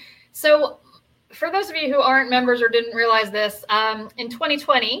 So for those of you who aren't members or didn't realize this, in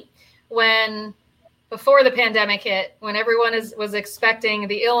 2020, before the pandemic hit, when everyone was expecting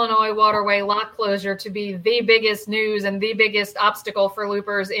the Illinois waterway lock closure to be the biggest news and the biggest obstacle for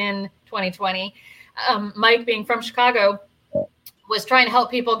loopers in 2020, Mike, being from Chicago, was trying to help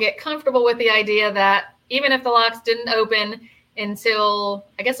people get comfortable with the idea that even if the locks didn't open until,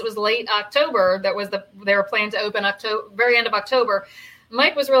 I guess it was late October, they were planning to open very end of October,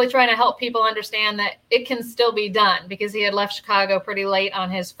 Mike was really trying to help people understand that it can still be done because he had left Chicago pretty late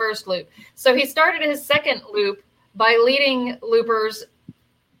on his first loop. So he started his second loop by leading loopers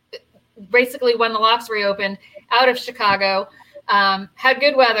basically when the locks reopened out of Chicago, had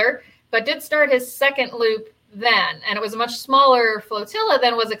good weather, but did start his second loop then. And it was a much smaller flotilla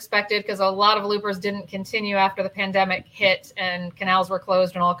than was expected because a lot of loopers didn't continue after the pandemic hit and canals were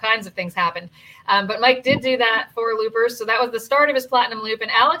closed and all kinds of things happened. But Mike did do that for loopers. So that was the start of his platinum loop.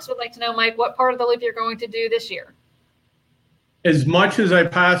 And Alex would like to know, Mike, what part of the loop you're going to do this year? As much as I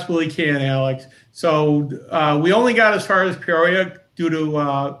possibly can, Alex. So we only got as far as Peoria due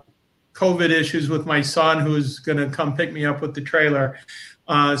to COVID issues with my son, who's going to come pick me up with the trailer.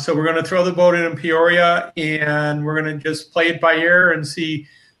 So we're going to throw the boat in Peoria, and we're going to just play it by ear and see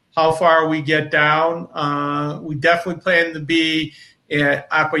how far we get down. We definitely plan to be at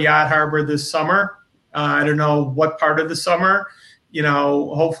Aqua Yacht Harbor this summer. I don't know what part of the summer.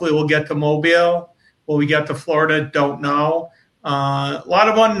 Hopefully we'll get to Mobile. Will we get to Florida? Don't know. A lot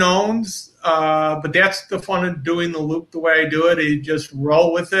of unknowns, but that's the fun of doing the loop the way I do it. You just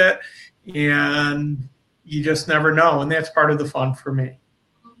roll with it, and you just never know, and that's part of the fun for me.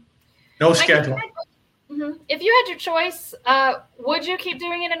 No schedule. If you had your choice, would you keep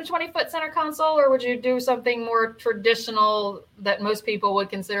doing it in a 20-foot center console, or would you do something more traditional that most people would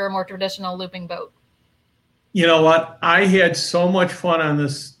consider a more traditional looping boat? You know what? I had so much fun on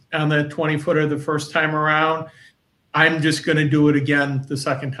the 20-footer the first time around. I'm just going to do it again the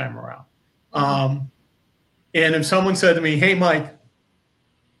second time around. And if someone said to me, "Hey, Mike,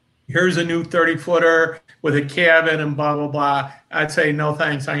 here's a new 30-footer with a cabin and blah, blah, blah," I'd say, no,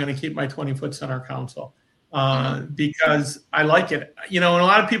 thanks. I'm going to keep my 20-foot center console because I like it. And a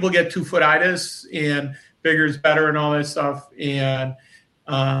lot of people get 2-foot-itis and bigger is better and all that stuff. And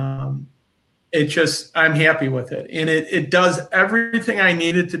I'm happy with it. And it does everything I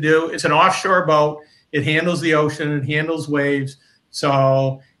need it to do. It's an offshore boat. It handles the ocean. It handles waves.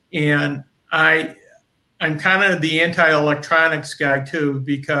 So, and I'm kind of the anti-electronics guy too,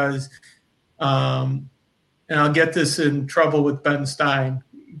 because, and I'll get this in trouble with Ben Stein,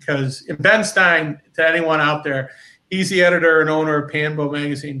 because Ben Stein, to anyone out there, he's the editor and owner of Panboat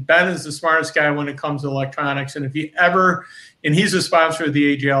Magazine. Ben is the smartest guy when it comes to electronics. And and he's a sponsor of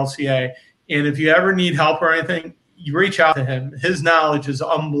the AJLCA. And if you ever need help or anything, you reach out to him. His knowledge is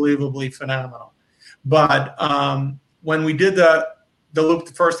unbelievably phenomenal. But when we did the loop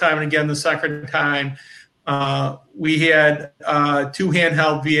the first time and again the second time, we had 2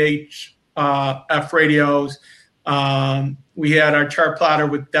 handheld VHF radios. We had our chart plotter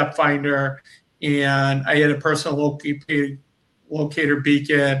with depth finder, and I had a personal locator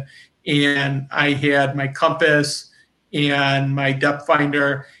beacon, and I had my compass and my depth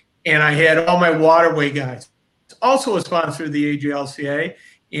finder, and I had all my waterway guides. It's also a sponsor of the AJLCA,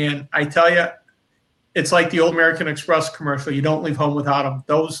 and I tell you, it's like the old American Express commercial. You don't leave home without them.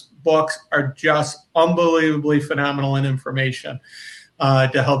 Those books are just unbelievably phenomenal in information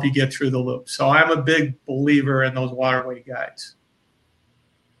to help you get through the loop. So I'm a big believer in those waterway guides.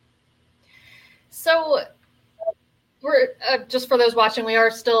 So we're just for those watching, we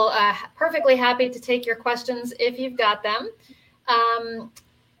are still perfectly happy to take your questions if you've got them.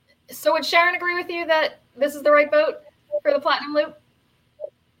 So would Sharon agree with you that this is the right boat for the Platinum Loop?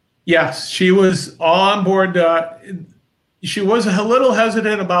 Yes, she was all on board. She was a little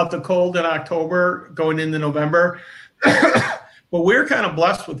hesitant about the cold in October going into November, but we're kind of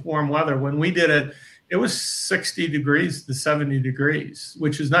blessed with warm weather. When we did it, it was 60 degrees to 70 degrees,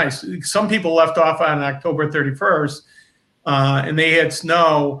 which is nice. Some people left off on October 31st, and they had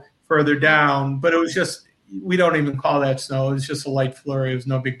snow further down, but it was just, we don't even call that snow. It was just a light flurry. It was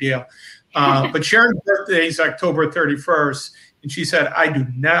no big deal. But Sharon's birthday is October 31st, and she said, "I do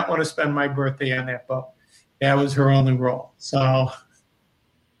not want to spend my birthday on that boat." That was her only rule. So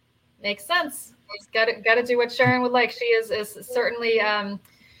makes sense. Got to do what Sharon would like. She is certainly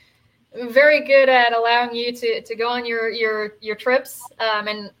very good at allowing you to go on your trips.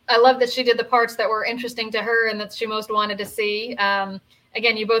 And I love that she did the parts that were interesting to her and that she most wanted to see.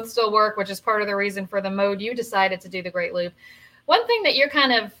 Again, you both still work, which is part of the reason for the mode you decided to do the Great Loop. One thing that you're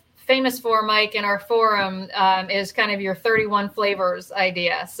kind of famous for, Mike, in our forum is kind of your 31 flavors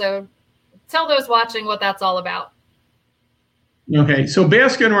idea. So tell those watching what that's all about. Okay, so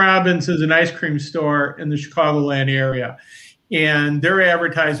Baskin Robbins is an ice cream store in the Chicagoland area, and their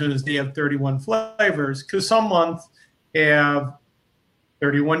advertisement is they have 31 flavors because some months have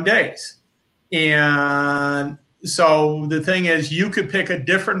 31 days. And so the thing is, you could pick a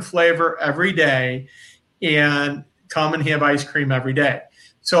different flavor every day and come and have ice cream every day.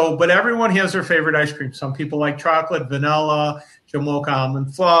 So, but everyone has their favorite ice cream. Some people like chocolate, vanilla, Jamocha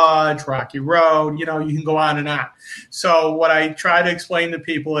almond fudge, Rocky Road, you can go on and on. So what I try to explain to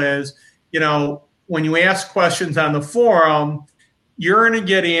people is, when you ask questions on the forum, you're going to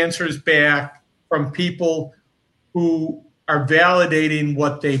get answers back from people who are validating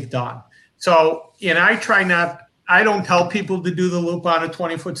what they've done. So, and I don't tell people to do the loop on a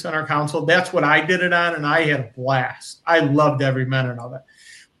 20-foot center console. That's what I did it on, and I had a blast. I loved every minute of it.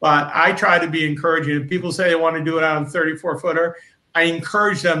 But I try to be encouraging. If people say they want to do it on a 34-footer, I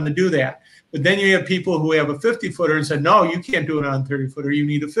encourage them to do that. But then you have people who have a 50-footer and say, no, you can't do it on a 30-footer. You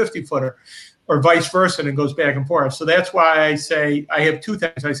need a 50-footer, or vice versa, and it goes back and forth. So that's why I say I have two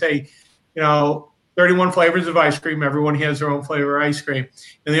things. I say, 31 flavors of ice cream. Everyone has their own flavor of ice cream.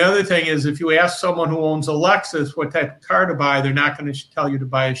 And the other thing is, if you ask someone who owns a Lexus what type of car to buy, they're not going to tell you to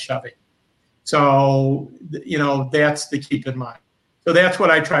buy a Chevy. So, that's the keep in mind. So that's what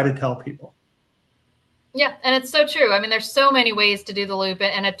I try to tell people. Yeah, and it's so true. I mean, there's so many ways to do the loop,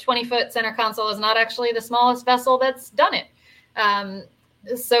 and a 20-foot center console is not actually the smallest vessel that's done it.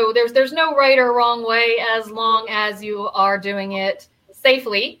 So there's no right or wrong way as long as you are doing it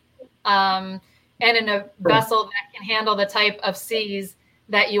safely and in a vessel that can handle the type of seas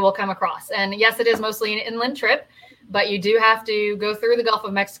that you will come across. And yes, it is mostly an inland trip, but you do have to go through the Gulf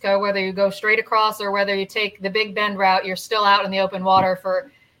of Mexico, whether you go straight across or whether you take the Big Bend route, you're still out in the open water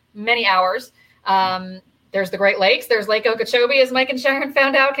for many hours. There's the Great Lakes. There's Lake Okeechobee, as Mike and Sharon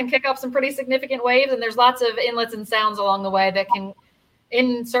found out, can kick up some pretty significant waves. And there's lots of inlets and sounds along the way that can,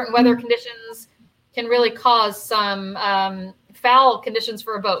 in certain weather conditions, can really cause some foul conditions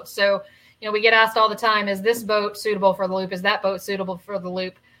for a boat. So, we get asked all the time, is this boat suitable for the loop? Is that boat suitable for the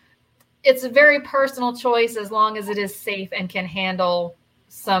loop? It's a very personal choice as long as it is safe and can handle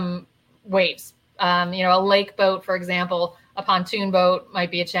some waves. A lake boat, for example, a pontoon boat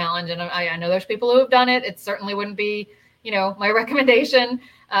might be a challenge. And I know there's people who have done it. It certainly wouldn't be, my recommendation.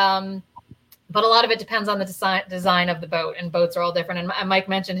 But a lot of it depends on the design of the boat, and boats are all different. And Mike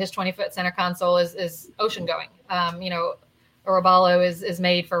mentioned his 20-foot center console is ocean going. A Robalo is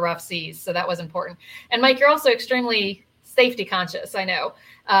made for rough seas. So that was important. And Mike, you're also extremely safety conscious, I know,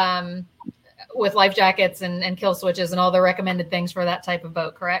 with life jackets and kill switches and all the recommended things for that type of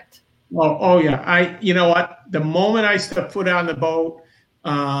boat, correct? Oh yeah. You know what? The moment I step foot on the boat,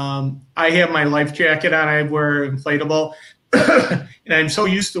 I have my life jacket on. I wear inflatable, and I'm so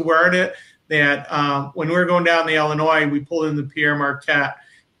used to wearing it that when we were going down the Illinois, we pulled in the Pierre Marquette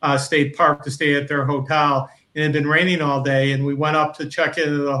State Park to stay at their hotel. It had been raining all day, and we went up to check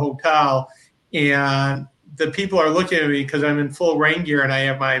into the hotel, and the people are looking at me because I'm in full rain gear and I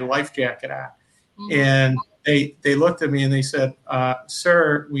have my life jacket on. Mm-hmm. And they looked at me and they said,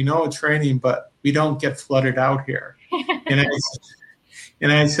 sir, we know it's raining, but we don't get flooded out here. and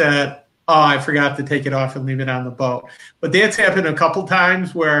I said, oh, I forgot to take it off and leave it on the boat. But that's happened a couple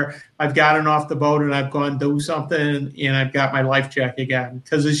times where I've gotten off the boat and I've gone do something and I've got my life jacket again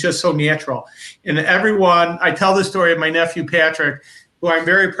because it's just so natural. And everyone, I tell the story of my nephew, Patrick, who I'm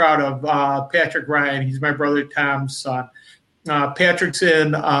very proud of, Patrick Ryan. He's my brother Tom's son. Patrick's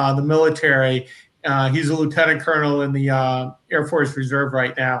in the military. He's a lieutenant colonel in the Air Force Reserve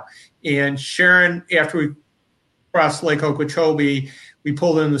right now. And Sharon, after we crossed Lake Okeechobee, we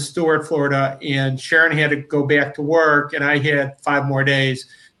pulled into Stuart, Florida, and Sharon had to go back to work, and I had 5 more days.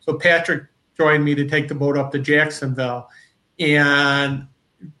 So Patrick joined me to take the boat up to Jacksonville. And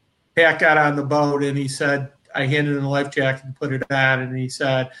Pat got on the boat, and he said, I handed him a life jacket and put it on, and he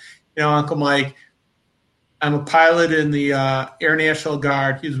said, Uncle Mike, I'm a pilot in the Air National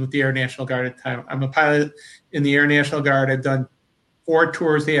Guard. He was with the Air National Guard at the time. I'm a pilot in the Air National Guard. I've done 4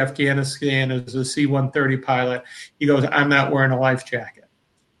 tours to Afghanistan as a C-130 pilot. He goes, I'm not wearing a life jacket.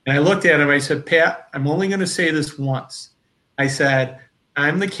 And I looked at him. I said, Pat, I'm only going to say this once. I said,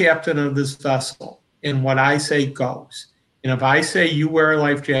 I'm the captain of this vessel, and what I say goes. And if I say you wear a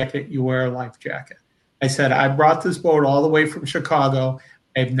life jacket, you wear a life jacket. I said, I brought this boat all the way from Chicago.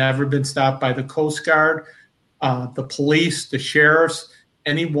 I've never been stopped by the Coast Guard, the police, the sheriffs,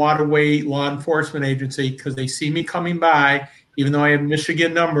 any waterway law enforcement agency, because they see me coming by. Even though I have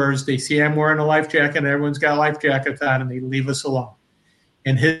Michigan numbers, they see I'm wearing a life jacket and everyone's got life jackets on, and they leave us alone.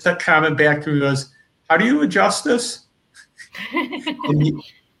 And his comment back to me was, how do you adjust this? and he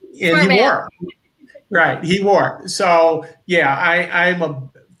wore it. Right, he wore it. So, yeah, I'm a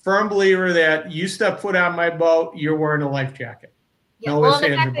firm believer that you step foot on my boat, you're wearing a life jacket. Yeah, well, the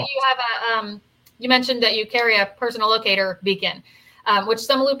fact that you have you mentioned that you carry a personal locator beacon, which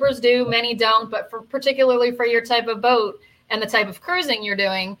some loopers do, many don't, but particularly for your type of boat and the type of cruising you're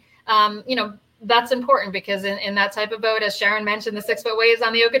doing, that's important because in that type of boat, as Sharon mentioned, the 6-foot waves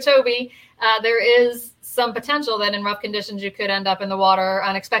on the Okeechobee, there is some potential that in rough conditions you could end up in the water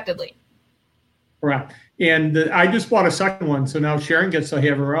unexpectedly. Correct. And I just bought a second one, so now Sharon gets to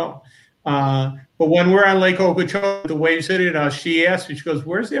have her own. But when we're on Lake Okeechobee, the waves hitting us, she asked me, she goes,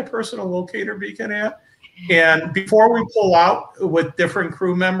 where's that personal locator beacon at? And before we pull out with different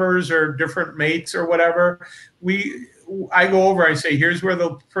crew members or different mates or whatever, I go over, I say, here's where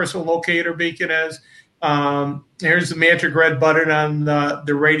the personal locator beacon is. Here's the magic red button on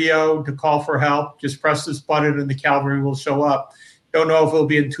the radio to call for help. Just press this button and the cavalry will show up. Don't know if it'll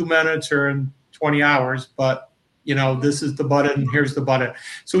be in 2 minutes or in 20 hours, but this is the button, here's the button.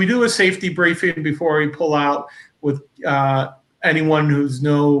 So we do a safety briefing before we pull out with anyone who's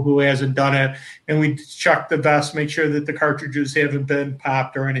new, who hasn't done it. And we check the vest, make sure that the cartridges haven't been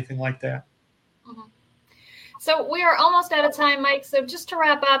popped or anything like that. Mm-hmm. So we are almost out of time, Mike. So just to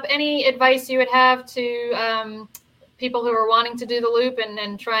wrap up, any advice you would have to people who are wanting to do the loop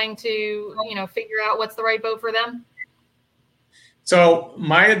and trying to, figure out what's the right boat for them? So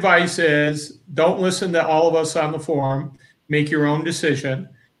my advice is don't listen to all of us on the forum. Make your own decision.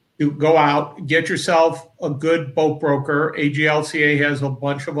 You go out, get yourself a good boat broker. AGLCA has a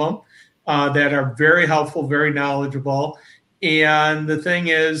bunch of them that are very helpful, very knowledgeable. And the thing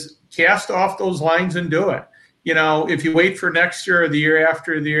is, cast off those lines and do it. If you wait for next year or the year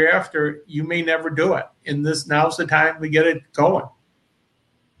after, you may never do it. And now's the time to get it going.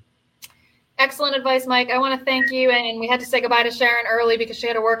 Excellent advice, Mike. I want to thank you. And we had to say goodbye to Sharon early because she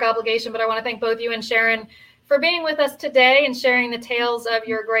had a work obligation, but I want to thank both you and Sharon for being with us today and sharing the tales of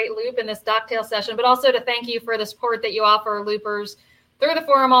your great loop in this Docktail session, but also to thank you for the support that you offer loopers through the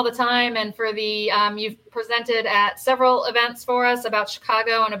forum all the time, and for you've presented at several events for us about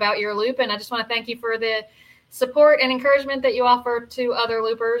Chicago and about your loop. And I just want to thank you for the support and encouragement that you offer to other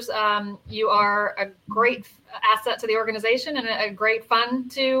loopers. You are a great asset to the organization and a great fun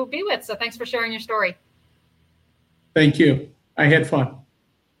to be with. So thanks for sharing your story. Thank you. I had fun.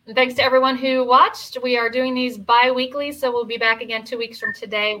 And thanks to everyone who watched. We are doing these bi-weekly, so we'll be back again 2 weeks from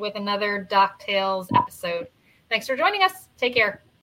today with another Docktails episode. Thanks for joining us. Take care.